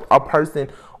have a person,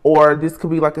 or this could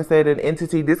be, like I said, an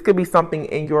entity. This could be something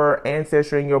in your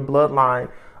ancestry, in your bloodline,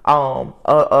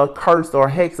 a curse or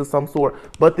hex of some sort.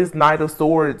 But this Knight of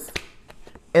Swords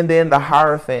and then the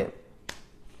Hierophant,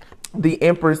 the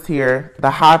Empress here,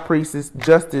 the High Priestess,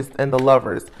 Justice, and the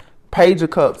Lovers, Page of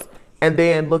Cups. And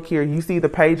then look here, you see the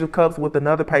Page of Cups with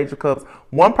another Page of Cups.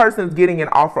 One person is getting an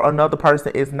offer, another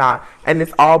person is not. And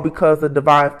it's all because the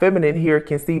Divine Feminine here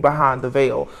can see behind the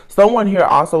veil. Someone here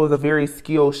also is a very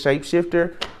skilled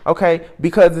shapeshifter, okay?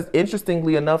 Because it's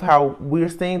interestingly enough how we're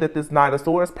seeing that this Knight of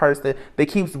Swords person that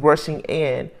keeps rushing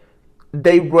in.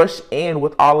 They rush in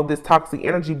with all of this toxic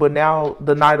energy, but now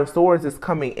the Knight of Swords is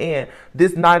coming in.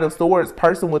 This Knight of Swords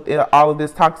person with all of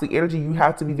this toxic energy, you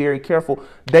have to be very careful.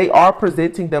 They are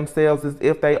presenting themselves as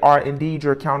if they are indeed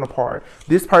your counterpart.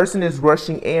 This person is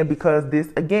rushing in because this,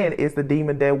 again, is the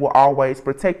demon that will always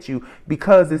protect you,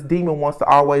 because this demon wants to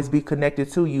always be connected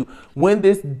to you. When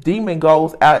this demon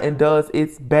goes out and does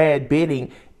its bad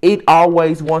bidding, it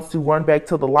always wants to run back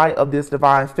to the light of this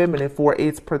Divine Feminine for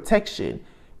its protection,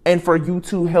 and for you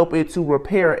to help it to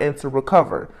repair and to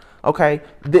recover. Okay,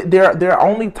 their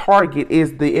only target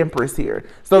is the Empress here.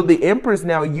 So the Empress,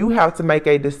 now you have to make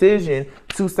a decision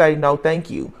to say no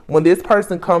thank you. When this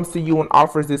person comes to you and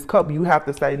offers this cup, you have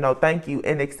to say no thank you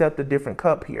and accept a different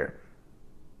cup here,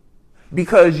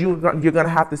 because you're going to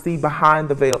have to see behind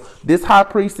the veil. This High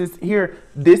Priestess here,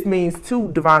 this means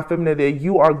too, Divine Feminine, that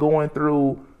you are going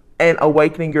through and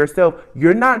awakening yourself.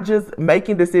 You're not just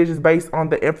making decisions based on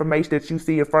the information that you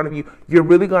see in front of you. You're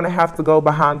really going to have to go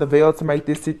behind the veil to make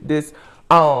this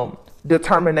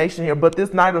determination here. But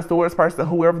this Knight of Swords person,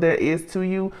 whoever there is to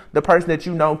you, the person that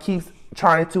you know keeps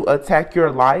trying to attack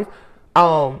your life,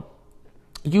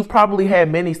 you've probably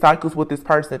had many cycles with this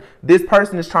person. This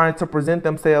person is trying to present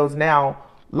themselves now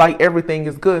like everything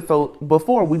is good. So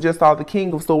before, we just saw the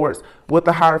King of Swords with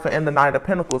the Hierophant and the Knight of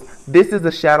Pentacles. This is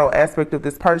the shadow aspect of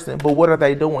this person. But what are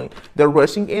they doing? They're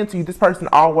rushing into you. This person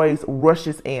always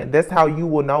rushes in. That's how you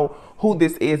will know who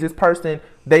this is. This person,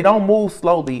 they don't move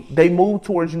slowly. They move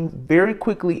towards you very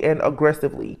quickly and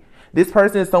aggressively. This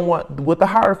person is someone with the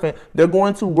Hierophant. They're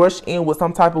going to rush in with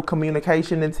some type of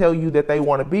communication and tell you that they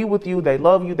want to be with you. They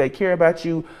love you. They care about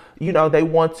you. You know, they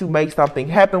want to make something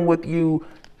happen with you.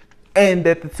 And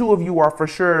that the two of you are for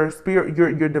sure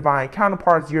your divine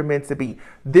counterparts. You're meant to be.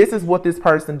 This is what this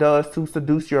person does to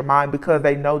seduce your mind, because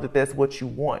they know that that's what you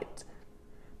want.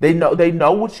 They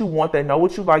know what you want. They know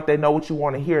what you like. They know what you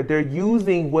want to hear. They're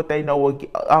using what they know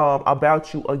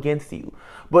about you against you.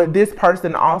 But this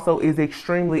person also is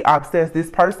extremely obsessed. This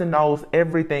person knows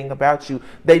everything about you.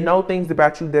 They know things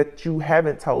about you that you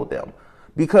haven't told them,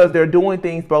 because they're doing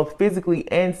things both physically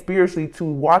and spiritually to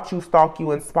watch you, stalk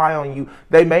you, and spy on you.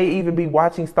 They may even be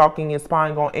watching, stalking, and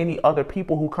spying on any other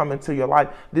people who come into your life.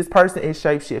 This person is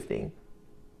shapeshifting,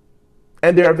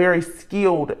 and they're a very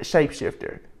skilled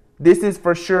shapeshifter. This is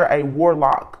for sure a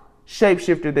warlock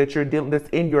shapeshifter that you're dealing, that's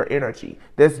in your energy,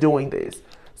 that's doing this.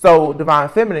 So divine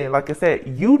feminine, like I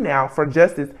said, you now for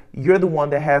justice, you're the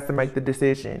one that has to make the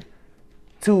decision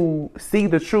to see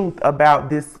the truth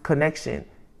about this connection.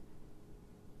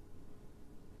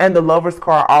 And the Lover's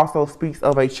card also speaks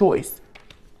of a choice.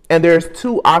 And there's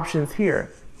two options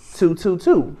here.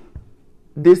 222.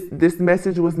 This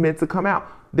message was meant to come out.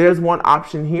 There's one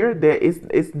option here that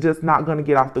it's just not going to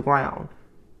get off the ground.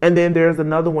 And then there's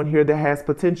another one here that has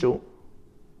potential.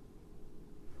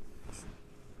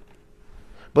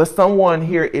 But someone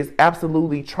here is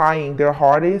absolutely trying their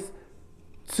hardest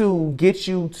to get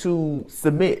you to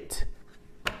submit.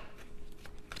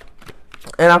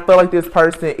 And I feel like this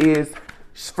person is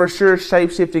for sure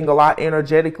shape-shifting a lot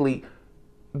energetically.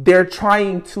 They're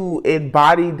trying to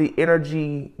embody the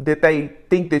energy that they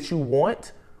think that you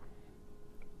want.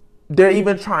 They're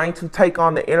even trying to take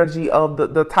on the energy of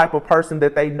the type of person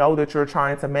that they know that you're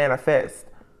trying to manifest.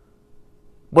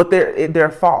 But they're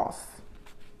false.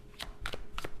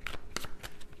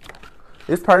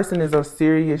 This person is a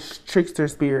serious trickster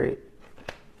spirit.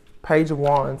 Page of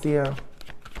Wands, yeah.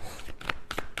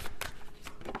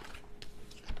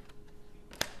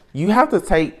 You have to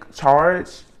take charge.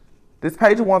 This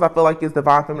Page of Wands, I feel like, is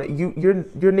divine feminine.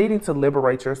 You're needing to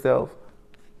liberate yourself.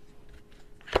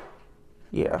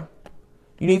 Yeah.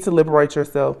 You need to liberate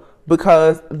yourself,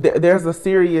 because there's a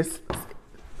serious,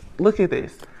 look at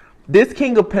this. This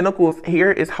King of Pentacles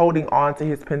here is holding on to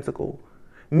his pentacle,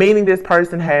 meaning this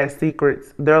person has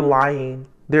secrets. They're lying.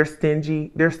 They're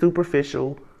stingy. They're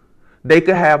superficial. They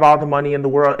could have all the money in the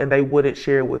world and they wouldn't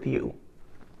share it with you.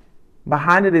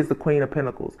 Behind it is the Queen of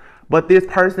Pentacles. But this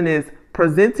person is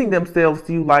presenting themselves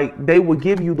to you like they will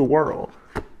give you the world.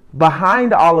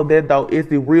 Behind all of that, though, is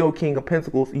the real King of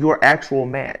Pentacles, your actual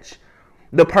match.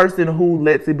 The person who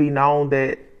lets it be known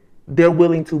that they're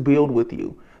willing to build with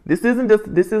you. This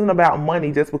isn't about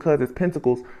money just because it's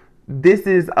Pentacles. This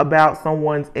is about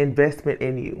someone's investment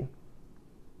in you.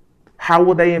 How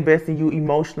will they invest in you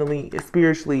emotionally,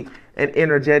 spiritually, and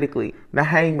energetically? The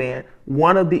Hangman.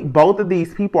 Both of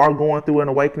these people are going through an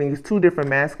awakening. It's two different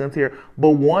masculines here,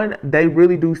 but one, they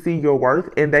really do see your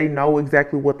worth and they know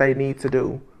exactly what they need to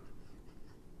do.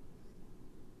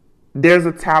 There's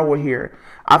a Tower here.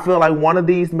 I feel like one of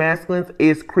these masculines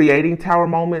is creating tower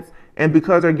moments, and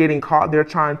because they're getting caught, they're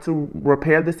trying to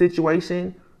repair the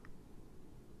situation.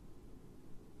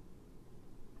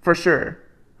 For sure.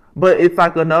 But it's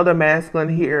like another masculine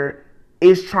here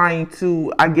is trying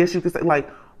to, I guess you could say, like,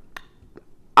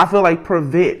 I feel like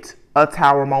prevent a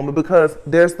tower moment, because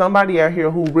there's somebody out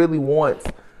here who really wants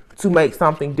to make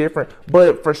something different.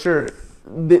 But for sure,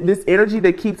 this energy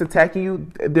that keeps attacking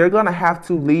you, they're going to have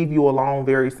to leave you alone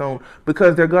very soon,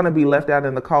 because they're going to be left out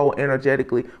in the cold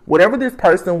energetically. Whatever this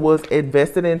person was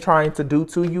invested in trying to do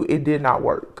to you, it did not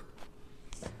work.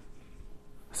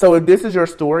 So if this is your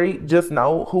story, just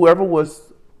know whoever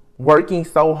was working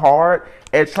so hard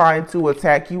at trying to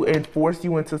attack you and force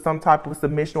you into some type of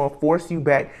submission, or force you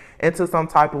back into some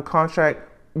type of contract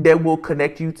that will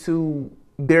connect you to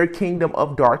their kingdom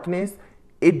of darkness,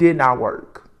 it did not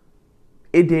work.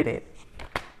 It didn't.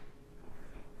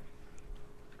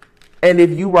 And if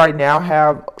you right now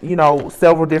have,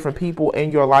 several different people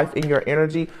in your life, in your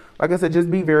energy, like I said, just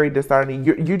be very discerning.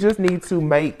 You just need to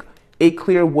make it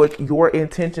clear what your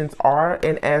intentions are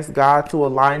and ask God to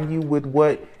align you with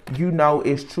what you know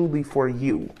is truly for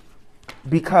you.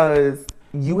 Because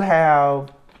you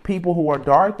have people who are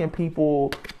dark and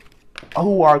people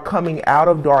who are coming out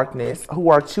of darkness, who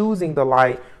are choosing the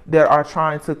light, that are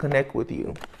trying to connect with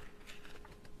you.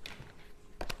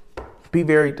 Be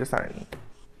very discerning.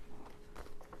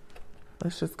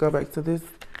 Let's just go back to this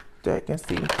deck and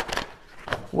see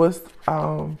what's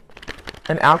an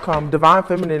outcome. Divine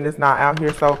Feminine is not out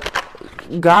here, so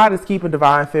God is keeping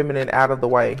Divine Feminine out of the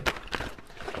way.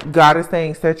 God is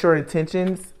saying, set your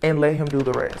intentions and let him do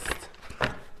the rest.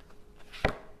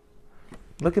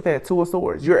 Look at that, Two of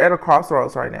Swords. You're at a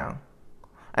crossroads right now.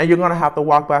 And you're going to have to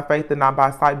walk by faith and not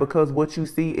by sight, because what you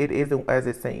see, it isn't as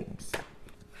it seems.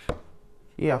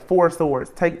 Yeah, Four of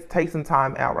Swords. Take some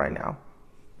time out right now.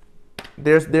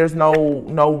 There's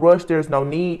no rush. There's no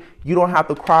need. You don't have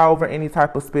to cry over any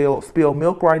type of spilled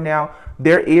milk right now.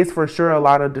 There is for sure a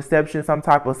lot of deception, some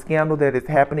type of scandal that is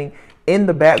happening in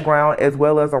the background as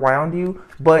well as around you.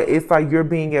 But it's like you're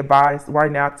being advised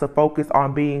right now to focus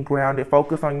on being grounded,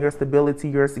 focus on your stability,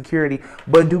 your security,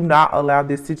 but do not allow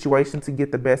this situation to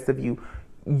get the best of you.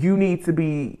 You need to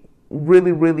be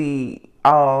really, really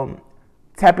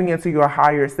tapping into your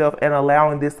higher self and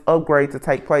allowing this upgrade to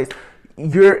take place.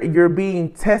 You're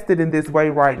being tested in this way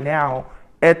right now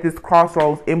at this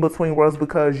crossroads in between worlds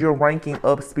because you're ranking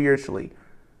up spiritually.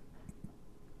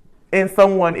 And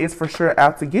someone is for sure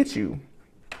out to get you.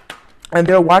 And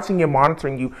they're watching and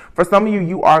monitoring you. For some of you,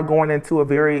 you are going into a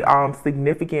very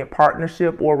significant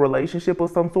partnership or relationship of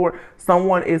some sort.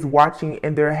 Someone is watching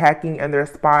and they're hacking and they're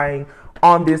spying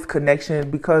on this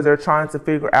connection because they're trying to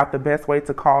figure out the best way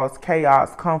to cause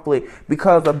chaos, conflict,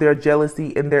 because of their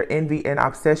jealousy and their envy and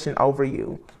obsession over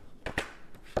you.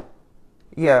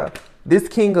 Yeah. This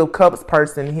King of Cups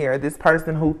person here, this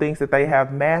person who thinks that they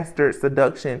have mastered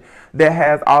seduction, that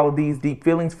has all of these deep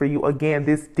feelings for you. Again,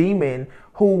 this demon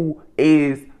who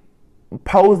is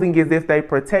posing as if they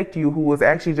protect you, who is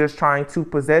actually just trying to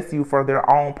possess you for their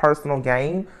own personal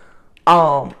gain.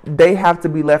 They have to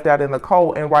be left out in the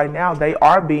cold. And right now they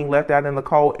are being left out in the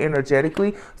cold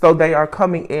energetically. So they are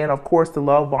coming in, of course, to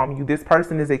love bomb you. This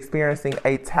person is experiencing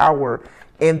a tower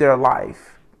in their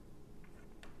life.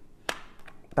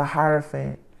 The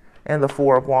Hierophant and the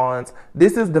Four of Wands.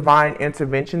 This is divine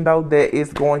intervention, though, that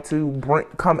is going to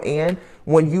come in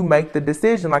when you make the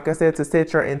decision, like I said, to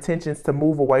set your intentions to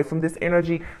move away from this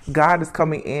energy. God is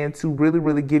coming in to really,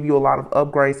 really give you a lot of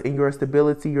upgrades in your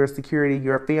stability, your security,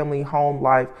 your family, home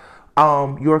life,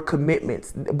 your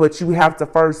commitments. But you have to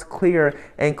first clear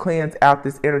and cleanse out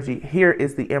this energy. Here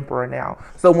is the Emperor now.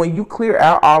 So when you clear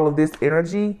out all of this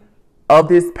energy of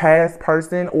this past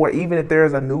person, or even if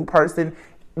there's a new person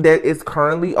that is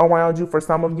currently around you, for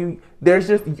some of you, there's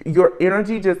just, your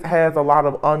energy just has a lot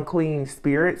of unclean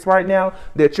spirits right now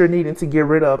that you're needing to get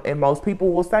rid of. And most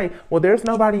people will say, well, there's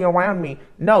nobody around me.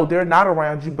 No, they're not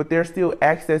around you, but they're still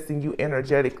accessing you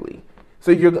energetically.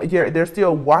 So they're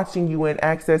still watching you and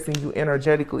accessing you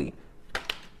energetically.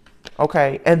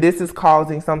 Okay, and this is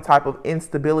causing some type of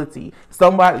instability.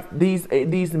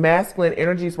 These masculine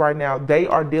energies right now, they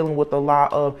are dealing with a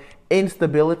lot of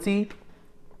instability.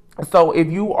 So if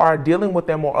you are dealing with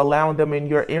them or allowing them in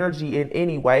your energy in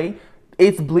any way,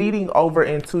 it's bleeding over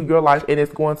into your life and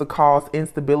it's going to cause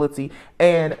instability.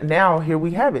 And now here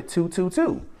we have it,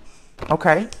 222.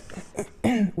 Okay.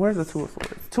 Where's the Two of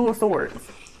Swords? Two of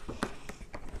Swords.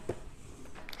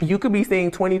 You could be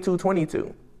seeing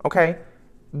 2222. Okay.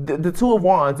 The Two of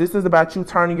Wands, this is about you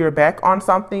turning your back on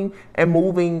something and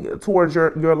moving towards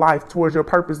your life, towards your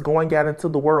purpose, going out into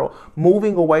the world,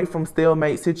 moving away from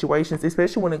stalemate situations,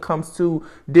 especially when it comes to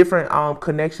different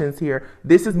connections here.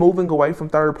 This is moving away from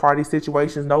third-party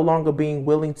situations, no longer being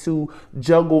willing to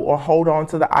juggle or hold on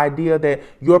to the idea that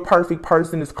your perfect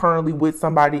person is currently with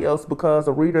somebody else because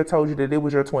a reader told you that it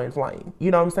was your twin flame.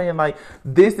 You know what I'm saying? Like,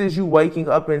 this is you waking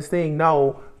up and saying,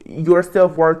 no, your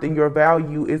self-worth and your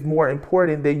value is more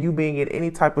important than you being in any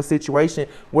type of situation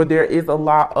where there is a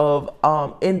lot of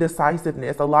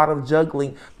indecisiveness, a lot of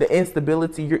juggling, the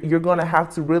instability. You're going to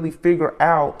have to really figure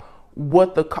out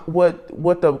what the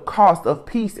cost of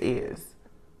peace is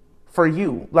for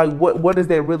you. Like, what does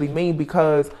that really mean?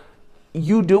 Because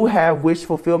you do have wish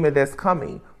fulfillment that's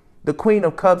coming. The Queen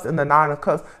of Cups and the Nine of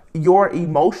Cups, your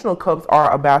emotional cups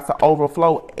are about to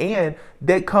overflow, and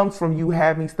that comes from you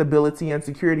having stability and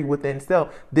security within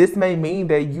self. This may mean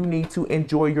that you need to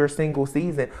enjoy your single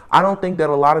season. I don't think that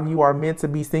a lot of you are meant to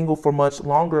be single for much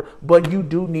longer, but you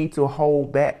do need to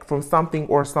hold back from something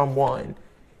or someone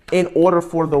in order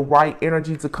for the right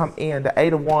energy to come in. The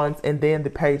Eight of Wands and then the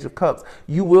Page of Cups.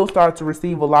 You will start to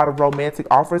receive a lot of romantic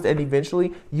offers, and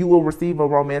eventually you will receive a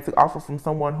romantic offer from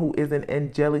someone who is an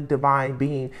angelic divine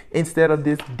being, instead of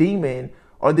this demon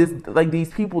or this, like,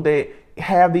 these people that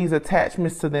have these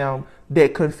attachments to them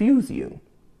that confuse you.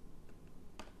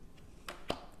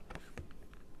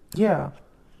 Yeah.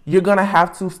 You're going to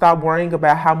have to stop worrying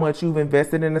about how much you've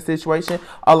invested in a situation.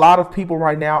 A lot of people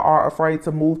right now are afraid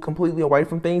to move completely away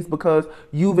from things because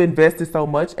you've invested so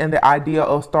much, and the idea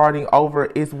of starting over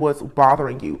is what's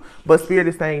bothering you. But Spirit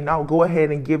is saying, no, go ahead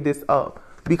and give this up.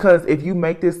 Because if you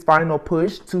make this final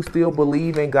push to still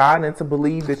believe in God and to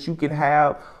believe that you can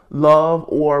have love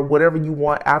or whatever you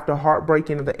want after heartbreak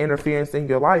and the interference in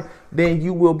your life, then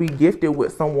you will be gifted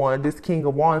with someone, this King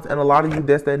of Wands. And a lot of you,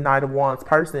 that's that Knight of Wands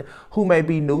person who may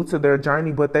be new to their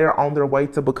journey, but they're on their way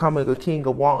to becoming a King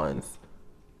of Wands.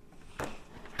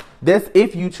 That's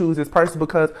if you choose this person,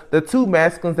 because the two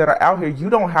masculines that are out here, you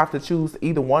don't have to choose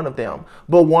either one of them.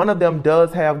 But one of them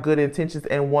does have good intentions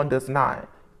and one does not.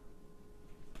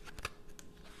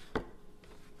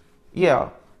 Yeah.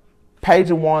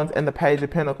 Page of Wands and the Page of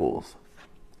Pentacles.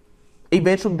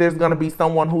 Eventually there's going to be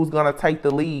someone who's going to take the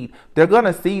lead. They're going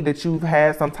to see that you've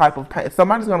had some type of pain.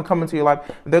 Somebody's going to come into your life.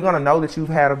 They're going to know that you've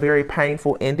had a very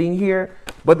painful ending here,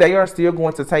 but they are still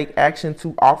going to take action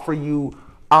to offer you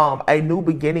a new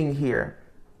beginning here.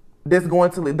 This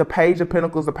going to the Page of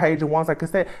Pentacles, the Page of Wands. Like I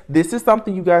said, this is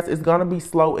something, you guys, is going to be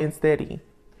slow and steady.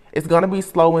 It's going to be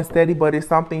slow and steady, but it's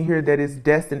something here that is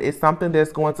destined. It's something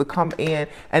that's going to come in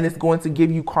and it's going to give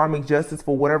you karmic justice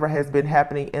for whatever has been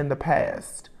happening in the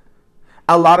past.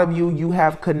 A lot of you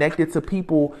have connected to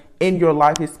people in your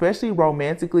life, especially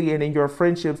romantically and in your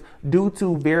friendships, due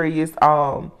to various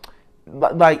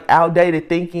like outdated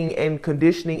thinking and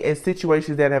conditioning and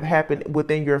situations that have happened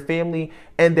within your family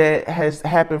and that has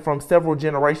happened from several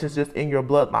generations just in your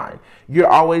bloodline. You're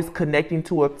always connecting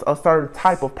to a certain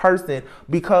type of person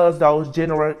because those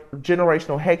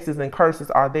generational hexes and curses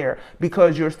are there,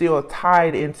 because you're still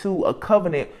tied into a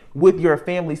covenant with your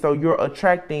family, so you're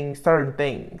attracting certain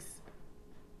things.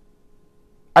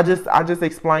 I just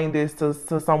explained this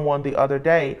to someone the other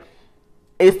day.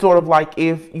 It's sort of like,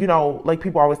 if, you know, like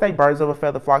people always say, birds of a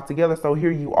feather flock together. So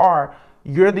here you are,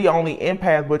 you're the only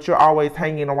empath, but you're always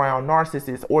hanging around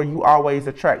narcissists, or you always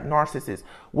attract narcissists.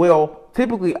 Well,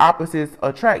 typically opposites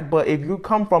attract, but if you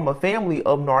come from a family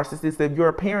of narcissists, if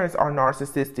your parents are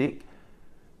narcissistic,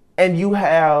 and you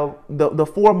have the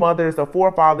foremothers or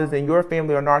forefathers in your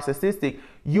family are narcissistic,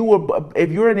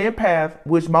 if you're an empath,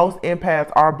 which most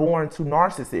empaths are born to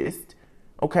narcissists,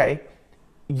 okay,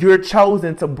 you're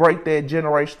chosen to break that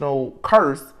generational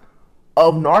curse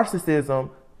of narcissism.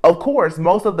 Of course,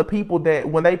 most of the people that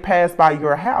when they pass by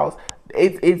your house,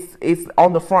 it's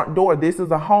on the front door. This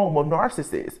is a home of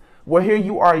narcissists. Well, here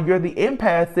you are, you're the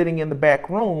empath sitting in the back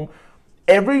room.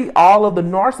 All of the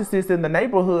narcissists in the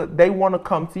neighborhood, they want to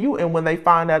come to you. And when they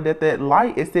find out that that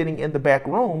light is sitting in the back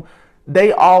room,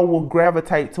 they all will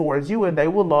gravitate towards you and they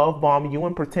will love bomb you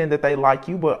and pretend that they like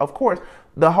you. But of course,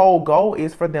 the whole goal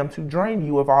is for them to drain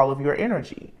you of all of your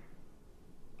energy.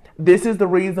 This is the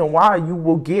reason why you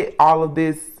will get all of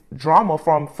this drama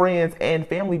from friends and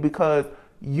family, because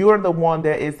you're the one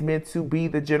that is meant to be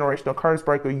the generational curse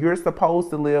breaker. You're supposed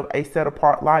to live a set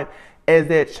apart life as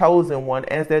that chosen one,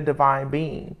 as that divine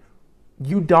being.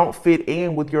 You don't fit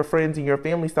in with your friends and your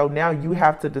family. So now you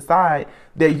have to decide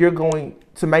that you're going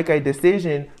to make a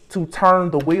decision to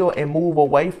turn the wheel and move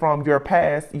away from your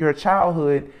past, your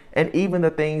childhood, and even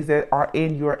the things that are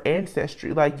in your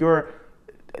ancestry. Like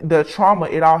the trauma,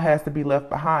 it all has to be left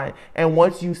behind. And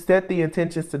once you set the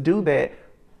intentions to do that,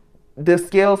 the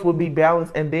scales will be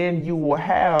balanced, and then you will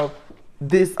have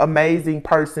this amazing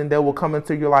person that will come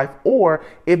into your life. Or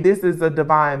if this is a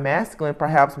divine masculine,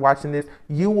 perhaps watching this,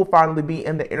 you will finally be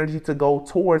in the energy to go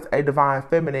towards a divine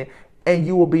feminine, and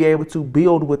you will be able to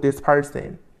build with this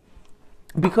person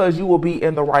because you will be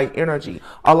in the right energy.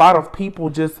 A lot of people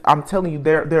just, I'm telling you,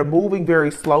 they're moving very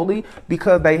slowly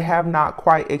because they have not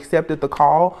quite accepted the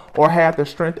call or had the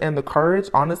strength and the courage,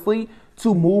 honestly,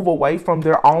 to move away from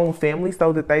their own family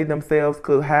so that they themselves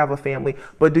could have a family.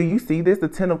 But do you see this? The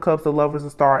Ten of Cups, the Lovers, the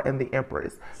Star, and the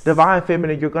Empress. Divine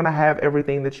Feminine, you're going to have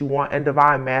everything that you want. And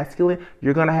Divine Masculine,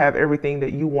 you're going to have everything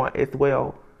that you want as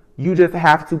well. You just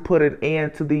have to put an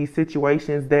end to these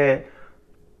situations that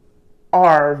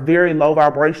are very low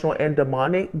vibrational and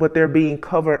demonic, but they're being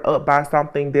covered up by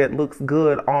something that looks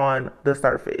good on the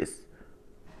surface.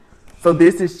 So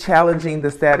this is challenging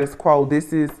the status quo.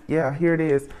 This is, yeah, here it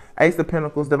is. Ace of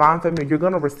Pentacles, Divine Feminine, you're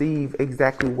going to receive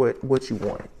exactly what you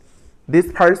want.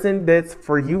 This person that's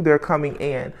for you, they're coming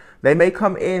in. They may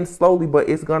come in slowly, but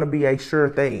it's going to be a sure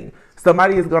thing.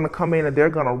 Somebody is going to come in and they're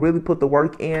going to really put the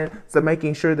work in to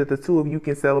making sure that the two of you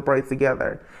can celebrate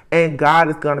together. And God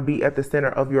is going to be at the center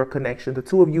of your connection. The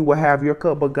two of you will have your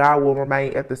cup, but God will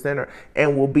remain at the center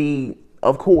and will be,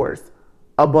 of course,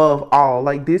 above all.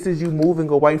 Like, this is you moving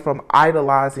away from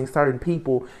idolizing certain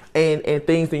people and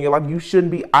things in your life. You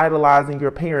shouldn't be idolizing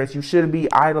your parents. You shouldn't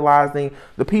be idolizing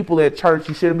the people at church.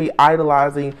 You shouldn't be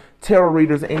idolizing tarot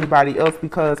readers or anybody else,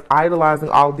 because idolizing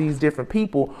all these different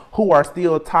people who are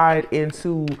still tied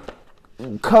into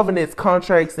covenants,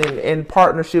 contracts, and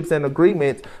partnerships and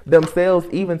agreements themselves,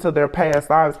 even to their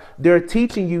past lives, they're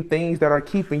teaching you things that are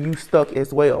keeping you stuck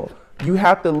as well. You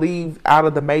have to leave out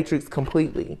of the matrix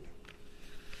completely.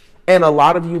 And a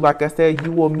lot of you, like I said,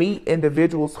 you will meet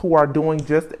individuals who are doing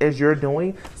just as you're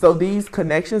doing. So these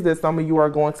connections that some of you are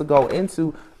going to go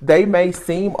into, they may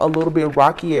seem a little bit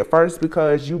rocky at first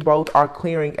because you both are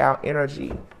clearing out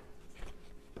energy.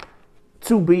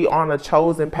 to be on a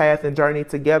chosen path and journey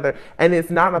together. And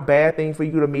it's not a bad thing for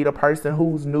you to meet a person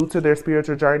who's new to their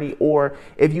spiritual journey, or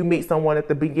if you meet someone at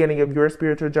the beginning of your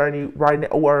spiritual journey right now,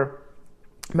 or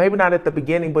maybe not at the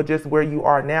beginning, but just where you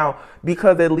are now,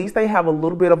 because at least they have a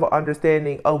little bit of an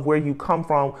understanding of where you come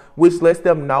from, which lets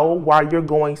them know why you're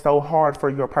going so hard for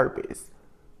your purpose.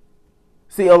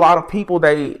 See, a lot of people,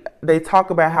 they talk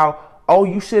about how, oh,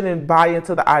 you shouldn't buy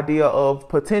into the idea of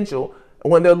potential.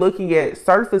 When they're looking at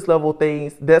surface level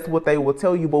things, that's what they will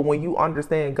tell you. But when you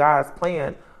understand God's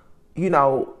plan, you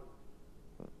know,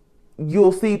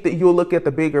 you'll see that you'll look at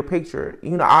the bigger picture.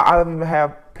 You know, I even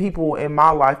have people in my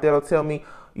life that'll tell me,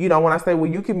 you know, when I say,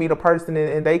 well, you can meet a person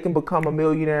and they can become a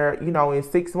millionaire, you know, in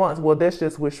 6 months. Well, that's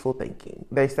just wishful thinking,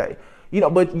 they say. You know,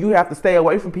 but you have to stay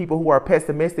away from people who are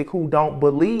pessimistic, who don't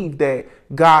believe that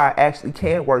God actually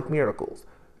can work miracles.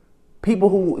 People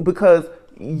who, because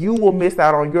you will miss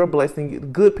out on your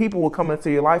blessing. Good people will come into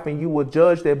your life and you will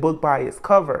judge that book by its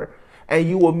cover. And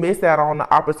you will miss out on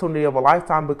the opportunity of a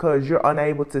lifetime because you're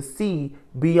unable to see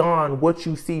beyond what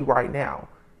you see right now.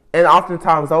 And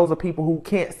oftentimes those are people who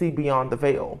can't see beyond the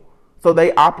veil. So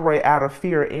they operate out of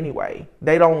fear anyway.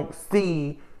 They don't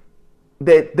see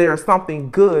that there's something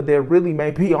good that really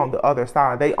may be on the other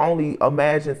side. They only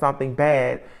imagine something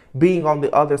bad being on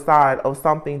the other side of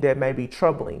something that may be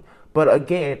troubling. But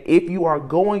again, if you are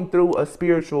going through a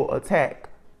spiritual attack,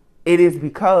 it is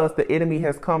because the enemy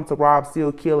has come to rob,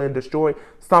 steal, kill, and destroy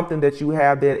something that you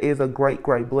have that is a great,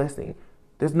 great blessing.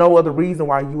 There's no other reason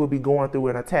why you would be going through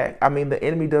an attack. I mean, the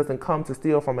enemy doesn't come to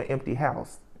steal from an empty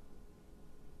house.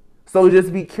 So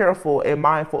just be careful and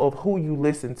mindful of who you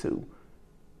listen to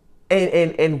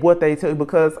and what they tell you,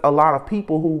 because a lot of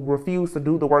people who refuse to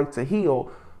do the work to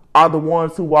heal are the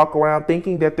ones who walk around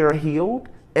thinking that they're healed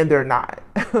and they're not.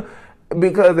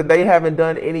 Because if they haven't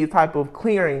done any type of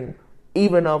clearing,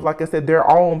 even of, like I said, their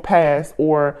own past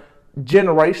or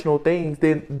generational things,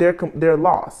 then they're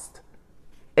lost.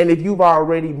 And if you've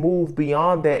already moved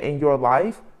beyond that in your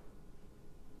life,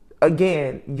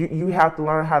 again, you have to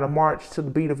learn how to march to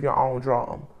the beat of your own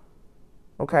drum.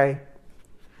 Okay?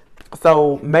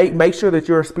 So make sure that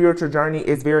your spiritual journey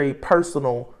is very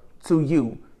personal to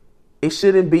you. It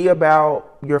shouldn't be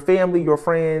about your family, your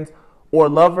friends, or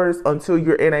lovers until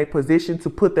you're in a position to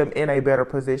put them in a better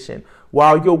position.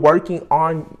 While you're working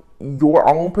on your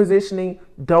own positioning,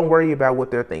 don't worry about what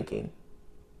they're thinking.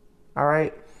 All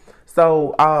right.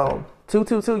 So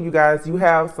 222, you guys, you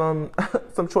have some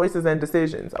some choices and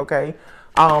decisions. Okay.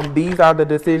 These are the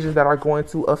decisions that are going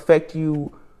to affect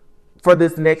you for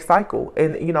this next cycle.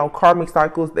 And, you know, karmic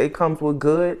cycles, it comes with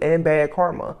good and bad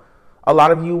karma. A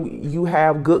lot of you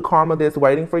have good karma that's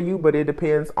waiting for you, but it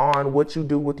depends on what you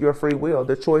do with your free will,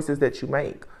 the choices that you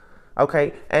make.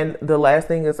 Okay. And the last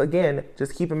thing is, again,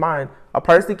 just keep in mind, a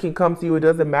person can come to you. It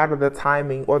doesn't matter the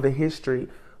timing or the history.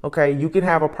 Okay. You can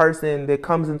have a person that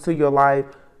comes into your life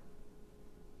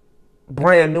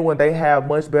brand new and they have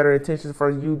much better intentions for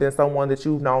you than someone that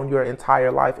you've known your entire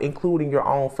life, including your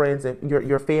own friends and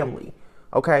your family.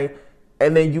 Okay.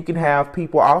 And then you can have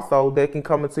people also that can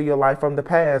come into your life from the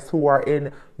past who are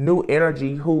in new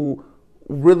energy, who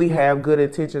really have good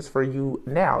intentions for you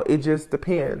now. It just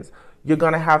depends. You're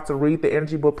going to have to read the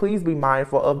energy, but please be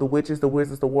mindful of the witches, the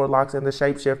wizards, the warlocks, and the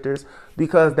shapeshifters,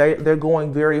 because they're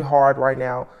going very hard right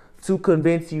now to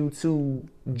convince you to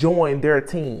join their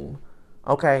team.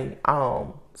 Okay.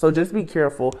 So just be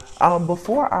careful.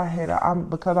 Before I head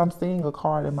out, because I'm seeing a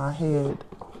card in my head.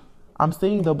 I'm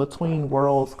seeing the Between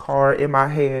Worlds card in my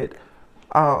head.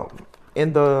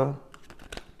 In the,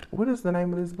 what is the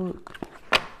name of this book?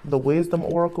 The Wisdom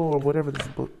Oracle, or whatever this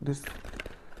book this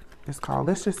is called.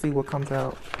 Let's just see what comes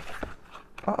out.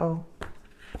 Uh-oh.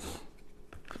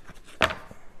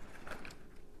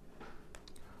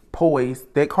 Poise.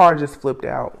 That card just flipped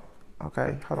out.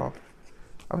 Okay, hold on.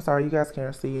 I'm sorry, you guys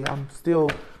can't see. I'm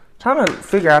still trying to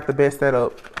figure out the best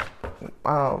setup.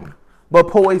 But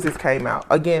poise just came out.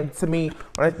 Again, to me,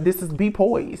 this is be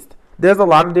poised. There's a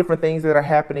lot of different things that are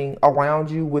happening around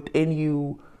you, within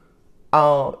you,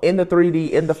 in the 3D,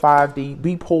 in the 5D.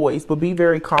 Be poised, but be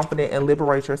very confident and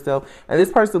liberate yourself. And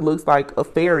this person looks like a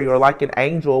fairy or like an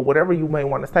angel, whatever you may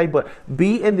want to say, but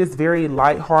be in this very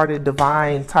lighthearted,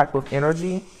 divine type of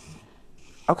energy.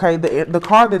 Okay, the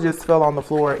card that just fell on the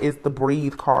floor is the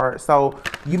Breathe card. So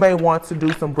you may want to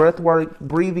do some breath work,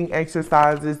 breathing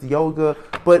exercises, yoga,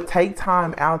 but take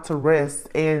time out to rest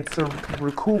and to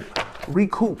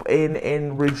recoup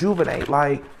and rejuvenate.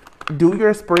 Like, do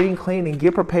your spring cleaning,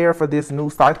 get prepared for this new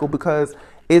cycle, because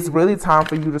it's really time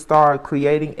for you to start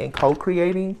creating and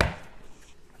co-creating.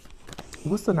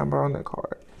 What's the number on that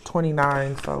card?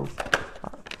 29. So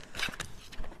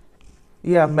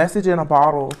Yeah, message in a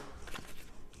bottle.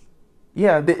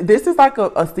 Yeah, this is like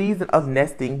a season of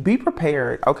nesting. Be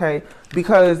prepared, okay?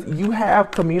 Because you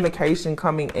have communication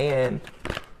coming in.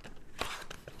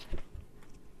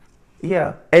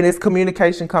 Yeah, and it's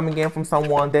communication coming in from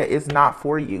someone that is not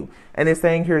for you. And it's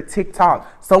saying here,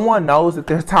 TikTok, someone knows that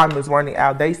their time is running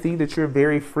out. They see that you're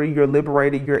very free, you're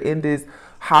liberated, you're in this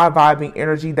high vibing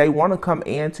energy. They want to come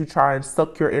in to try and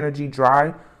suck your energy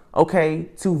dry, okay,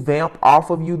 to vamp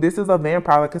off of you. This is a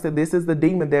vampire. Like I said, this is the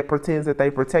demon that pretends that they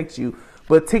protect you.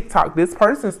 But TikTok, this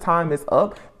person's time is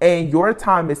up and your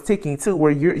time is ticking too,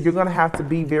 where you're going to have to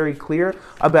be very clear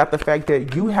about the fact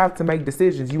that you have to make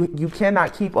decisions. You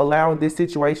cannot keep allowing this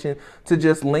situation to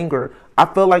just linger. I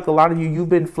feel like a lot of you've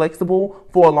been flexible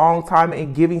for a long time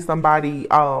and giving somebody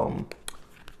a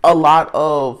lot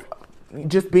of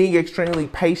just being extremely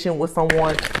patient with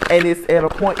someone, and it's at a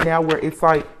point now where it's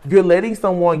like you're letting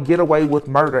someone get away with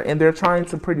murder and they're trying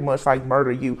to pretty much like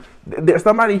murder you. There's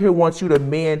somebody here wants you to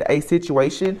mend a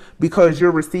situation because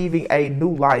you're receiving a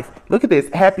new life. Look at this,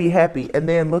 happy, and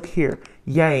then look here,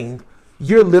 yang.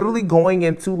 You're literally going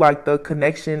into like the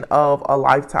connection of a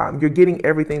lifetime. You're getting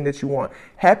everything that you want.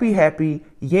 Happy,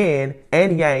 yin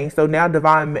and yang. So now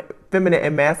divine feminine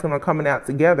and masculine are coming out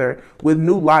together with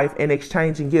new life and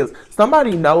exchanging gifts.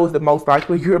 Somebody knows that most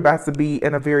likely you're about to be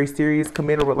in a very serious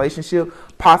committed relationship,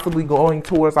 possibly going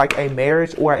towards like a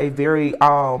marriage or a very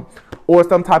or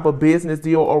some type of business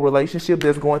deal or relationship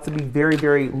that's going to be very,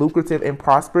 very lucrative and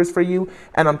prosperous for you.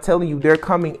 And I'm telling you, they're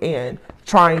coming in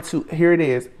trying to, here it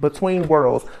is, between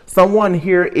worlds. Someone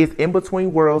here is in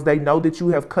between worlds. They know that you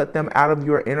have cut them out of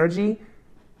your energy,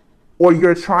 or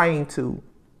you're trying to.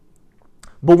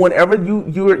 But whenever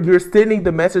you're sending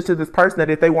the message to this person that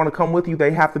if they want to come with you,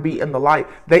 they have to be in the light,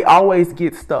 they always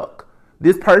get stuck.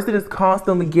 This person is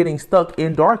constantly getting stuck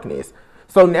in darkness.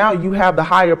 So now you have the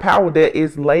higher power that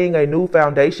is laying a new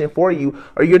foundation for you,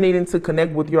 or you're needing to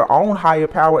connect with your own higher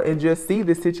power and just see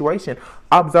this situation.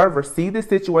 Observer, see this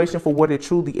situation for what it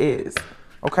truly is.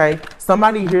 Okay,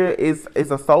 somebody here is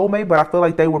a soulmate, but I feel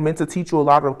like they were meant to teach you a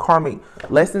lot of karmic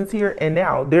lessons here, and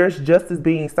now there's justice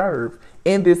being served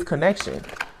in this connection.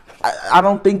 I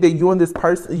don't think that you and this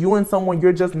person, you and someone,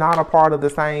 you're just not a part of the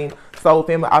same soul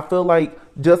family. I feel like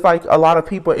just like a lot of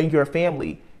people in your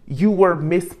family, you were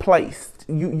misplaced.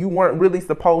 You weren't really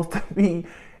supposed to be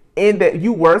in that.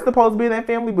 You were supposed to be in that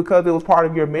family because it was part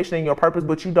of your mission and your purpose,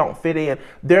 but you don't fit in.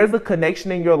 There's a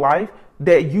connection in your life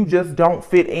that you just don't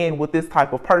fit in with this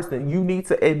type of person. You need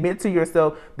to admit to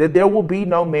yourself that there will be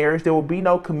no marriage, there will be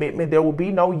no commitment, there will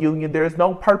be no union, there's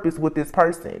no purpose with this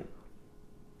person.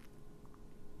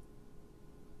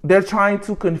 They're trying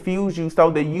to confuse you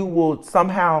so that you will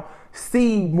somehow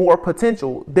see more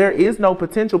potential. There is no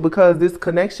potential because this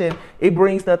connection, it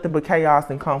brings nothing but chaos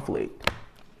and conflict.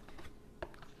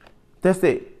 That's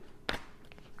it.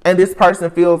 And this person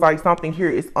feels like something here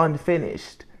is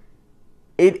unfinished.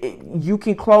 You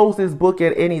can close this book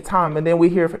at any time, and then we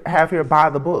have here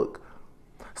buy the book.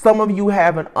 Some of you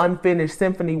have an unfinished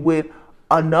symphony with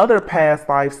another past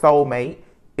life soulmate.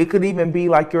 It could even be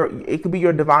like it could be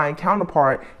your divine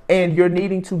counterpart, and you're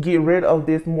needing to get rid of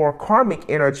this more karmic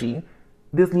energy,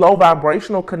 this low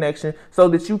vibrational connection, so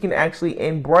that you can actually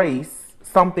embrace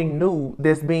something new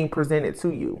that's being presented to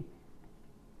you,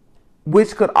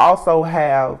 which could also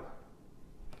have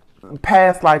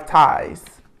past life ties.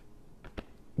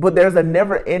 But there's a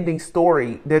never-ending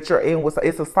story that you're in with.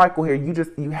 It's a cycle here.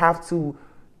 You have to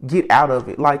get out of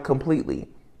it, like, completely.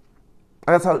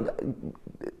 That's how,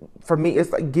 for me,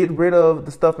 it's like get rid of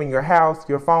the stuff in your house,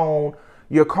 your phone,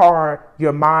 your car,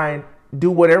 your mind.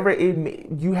 Do whatever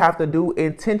you have to do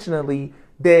intentionally.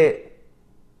 That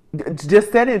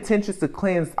just set intentions to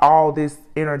cleanse all this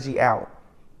energy out,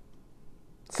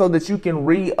 so that you can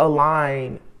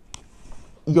realign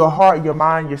your heart, your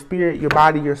mind, your spirit, your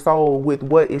body, your soul with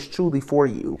what is truly for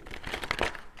you.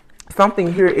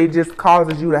 Something here, it just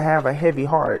causes you to have a heavy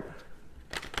heart.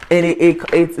 And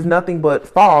it's nothing but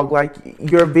fog. Like,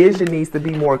 your vision needs to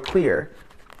be more clear.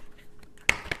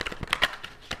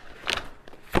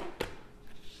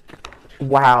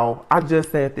 Wow, I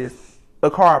just said this. The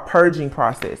card purging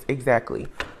process, exactly.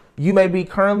 You may be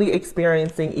currently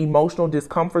experiencing emotional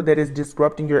discomfort that is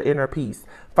disrupting your inner peace.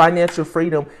 Financial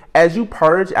freedom. As you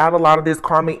purge out a lot of this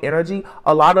karmic energy,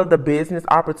 a lot of the business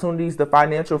opportunities, the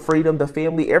financial freedom, the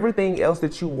family, everything else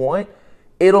that you want,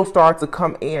 it'll start to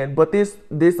come in. But this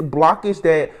blockage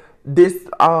that this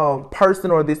person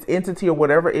or this entity or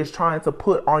whatever is trying to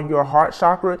put on your heart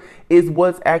chakra is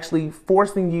what's actually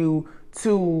forcing you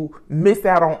to miss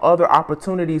out on other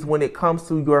opportunities when it comes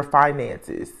to your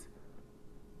finances.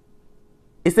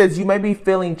 It says you may be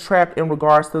feeling trapped in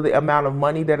regards to the amount of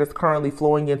money that is currently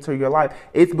flowing into your life.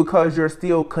 It's because you're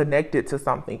still connected to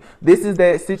something. This is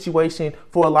that situation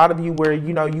for a lot of you where,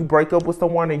 you know, you break up with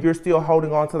someone and you're still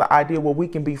holding on to the idea, well, we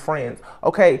can be friends.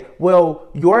 Okay, well,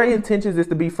 your intentions is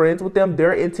to be friends with them.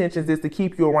 Their intentions is to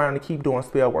keep you around and keep doing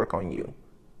spell work on you.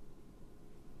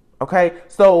 Okay,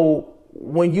 so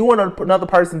when you and another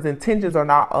person's intentions are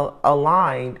not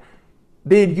aligned,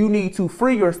 then you need to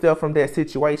free yourself from that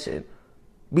situation.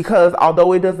 Because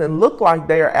although it doesn't look like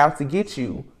they are out to get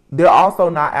you, they're also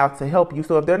not out to help you.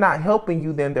 So if they're not helping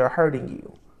you, then they're hurting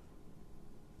you.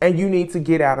 And you need to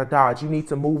get out of Dodge. You need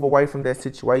to move away from that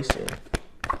situation.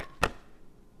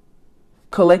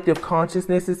 Collective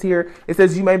consciousness is here. It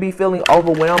says you may be feeling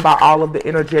overwhelmed by all of the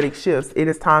energetic shifts. It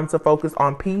is time to focus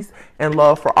on peace and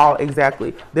love for all.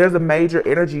 Exactly. There's a major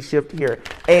energy shift here.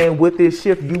 And with this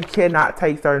shift, you cannot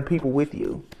take certain people with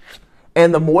you.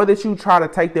 And the more that you try to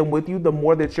take them with you, the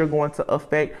more that you're going to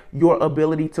affect your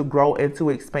ability to grow and to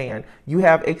expand. You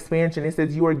have expansion. It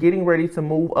says you are getting ready to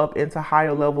move up into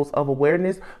higher levels of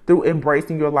awareness through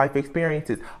embracing your life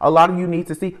experiences. A lot of you need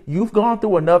to see you've gone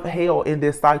through enough hell in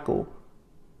this cycle.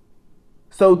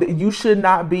 So that you should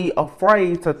not be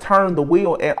afraid to turn the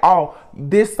wheel at all.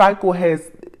 This cycle has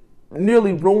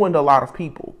nearly ruined a lot of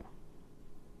people.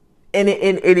 And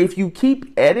if you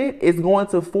keep at it, it's going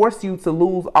to force you to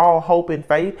lose all hope and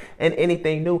faith in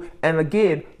anything new. And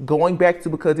again, going back to,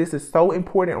 because this is so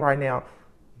important right now,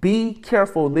 be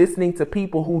careful listening to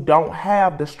people who don't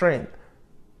have the strength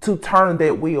to turn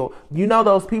that wheel. You know,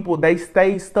 those people, they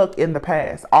stay stuck in the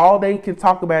past. All they can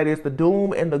talk about is the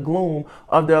doom and the gloom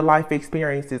of their life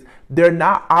experiences. They're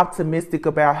not optimistic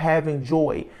about having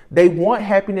joy. They want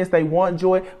happiness, they want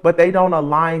joy, but they don't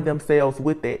align themselves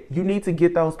with it. You need to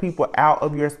get those people out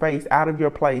of your space, out of your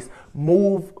place.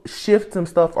 Move, shift some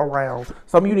stuff around.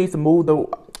 Some of you need to move the,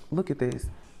 look at this.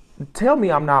 Tell me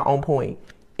I'm not on point.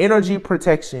 Energy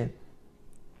protection.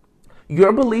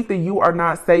 Your belief that you are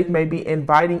not safe may be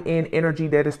inviting in energy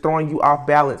that is throwing you off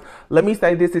balance. Let me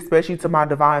say this, especially to my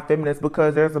divine feminines,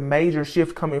 because there's a major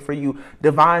shift coming for you.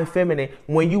 Divine feminine,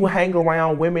 when you hang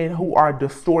around women who are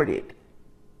distorted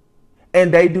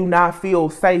and they do not feel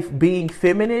safe being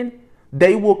feminine,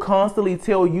 they will constantly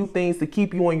tell you things to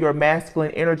keep you in your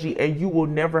masculine energy, and you will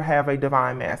never have a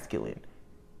divine masculine.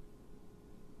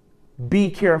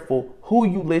 Be careful who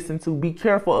you listen to. Be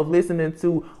careful of listening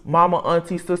to mama,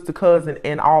 auntie, sister, cousin,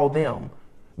 and all them.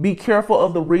 Be careful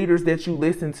of the readers that you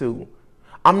listen to.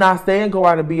 I'm not saying go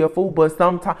out and be a fool, but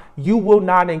sometimes you will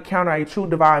not encounter a true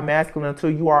divine masculine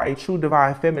until you are a true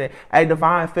divine feminine. A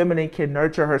divine feminine can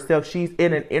nurture herself. She's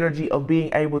in an energy of being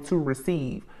able to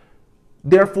receive.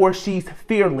 Therefore, she's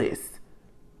fearless.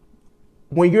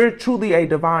 When you're truly a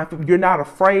divine, you're not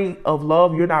afraid of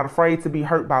love. You're not afraid to be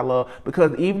hurt by love,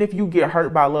 because even if you get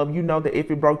hurt by love, you know that if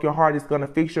it broke your heart, it's going to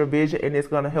fix your vision and it's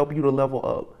going to help you to level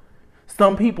up.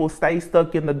 Some people stay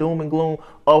stuck in the doom and gloom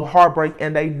of heartbreak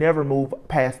and they never move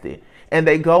past it. And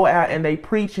they go out and they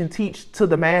preach and teach to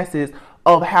the masses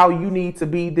of how you need to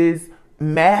be this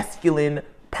masculine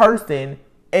person,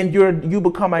 and you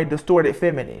become a distorted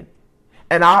feminine.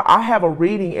 And I have a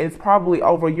reading, it's probably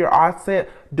over a year. I said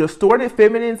distorted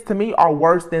feminines to me are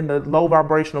worse than the low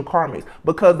vibrational karmics,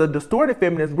 because the distorted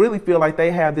feminines really feel like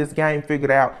they have this game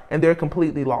figured out and they're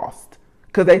completely lost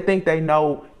because they think they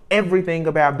know everything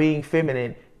about being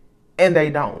feminine, and they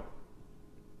don't.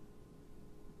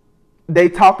 They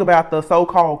talk about the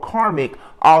so-called karmic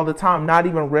all the time, not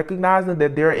even recognizing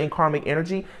that they're in karmic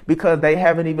energy because they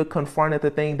haven't even confronted the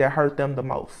thing that hurt them the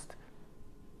most,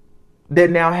 that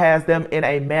now has them in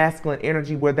a masculine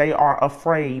energy where they are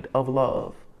afraid of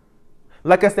love.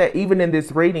 Like I said, even in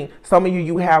this reading, some of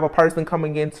you have a person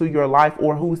coming into your life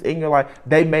or who's in your life.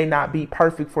 They may not be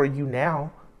perfect for you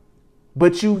now,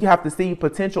 but you have to see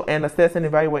potential and assess and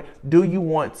evaluate. Do you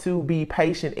want to be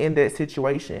patient in that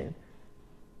situation?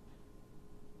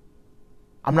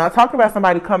 I'm not talking about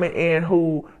somebody coming in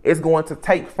who is going to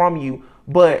take from you,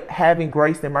 but having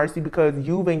grace and mercy, because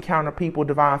you've encountered people,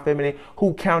 divine feminine,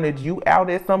 who counted you out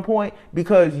at some point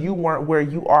because you weren't where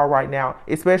you are right now,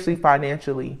 especially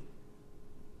financially.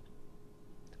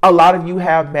 A lot of you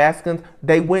have masculines.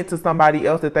 They went to somebody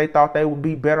else that they thought they would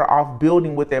be better off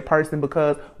building with that person,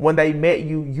 because when they met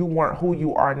you, you weren't who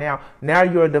you are now. Now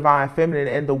you're a divine feminine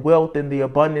and the wealth and the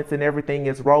abundance and everything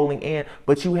is rolling in,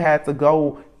 but you had to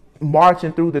go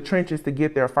marching through the trenches to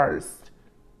get there first.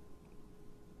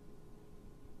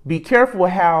 Be careful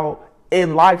how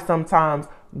in life sometimes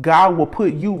God will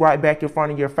put you right back in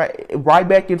front of your face, right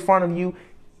back in front of you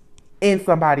in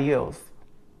somebody else.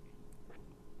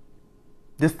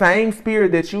 The same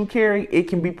spirit that you carry, it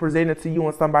can be presented to you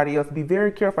and somebody else. Be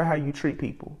very careful how you treat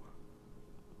people.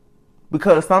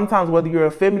 Because sometimes, whether you're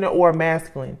a feminine or a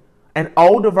masculine, an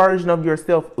older version of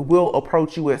yourself will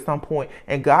approach you at some point.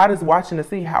 And God is watching to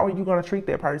see, how are you going to treat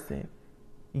that person?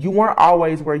 You weren't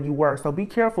always where you were. So be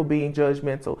careful being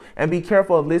judgmental. And be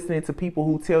careful of listening to people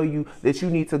who tell you that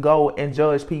you need to go and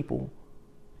judge people.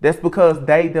 That's because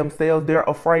they themselves, they're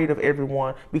afraid of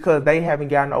everyone because they haven't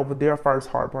gotten over their first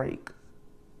heartbreak.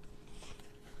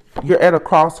 You're at a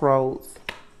crossroads.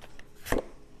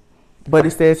 But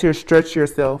it says here, stretch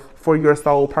yourself for your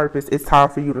soul purpose. It's time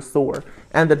for you to soar.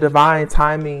 And the divine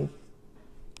timing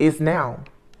is now.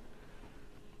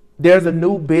 There's a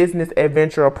new business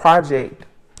adventure, a project,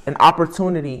 an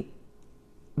opportunity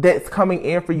that's coming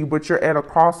in for you, but you're at a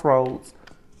crossroads.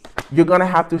 You're going to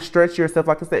have to stretch yourself,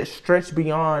 like I said, stretch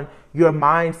beyond your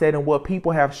mindset and what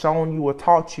people have shown you or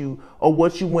taught you or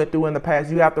what you went through in the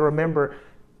past. You have to remember,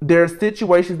 there are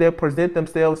situations that present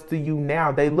themselves to you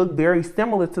now. They look very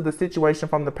similar to the situation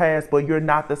from the past, but you're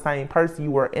not the same person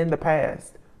you were in the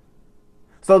past.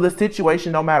 So the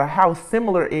situation, no matter how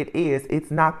similar it is, it's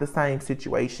not the same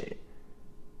situation.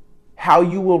 How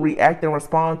you will react and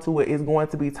respond to it is going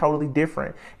to be totally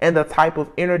different. And the type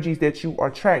of energies that you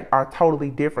attract are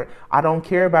totally different. I don't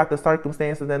care about the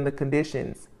circumstances and the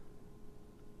conditions.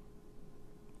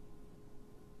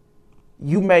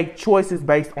 You make choices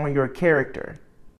based on your character.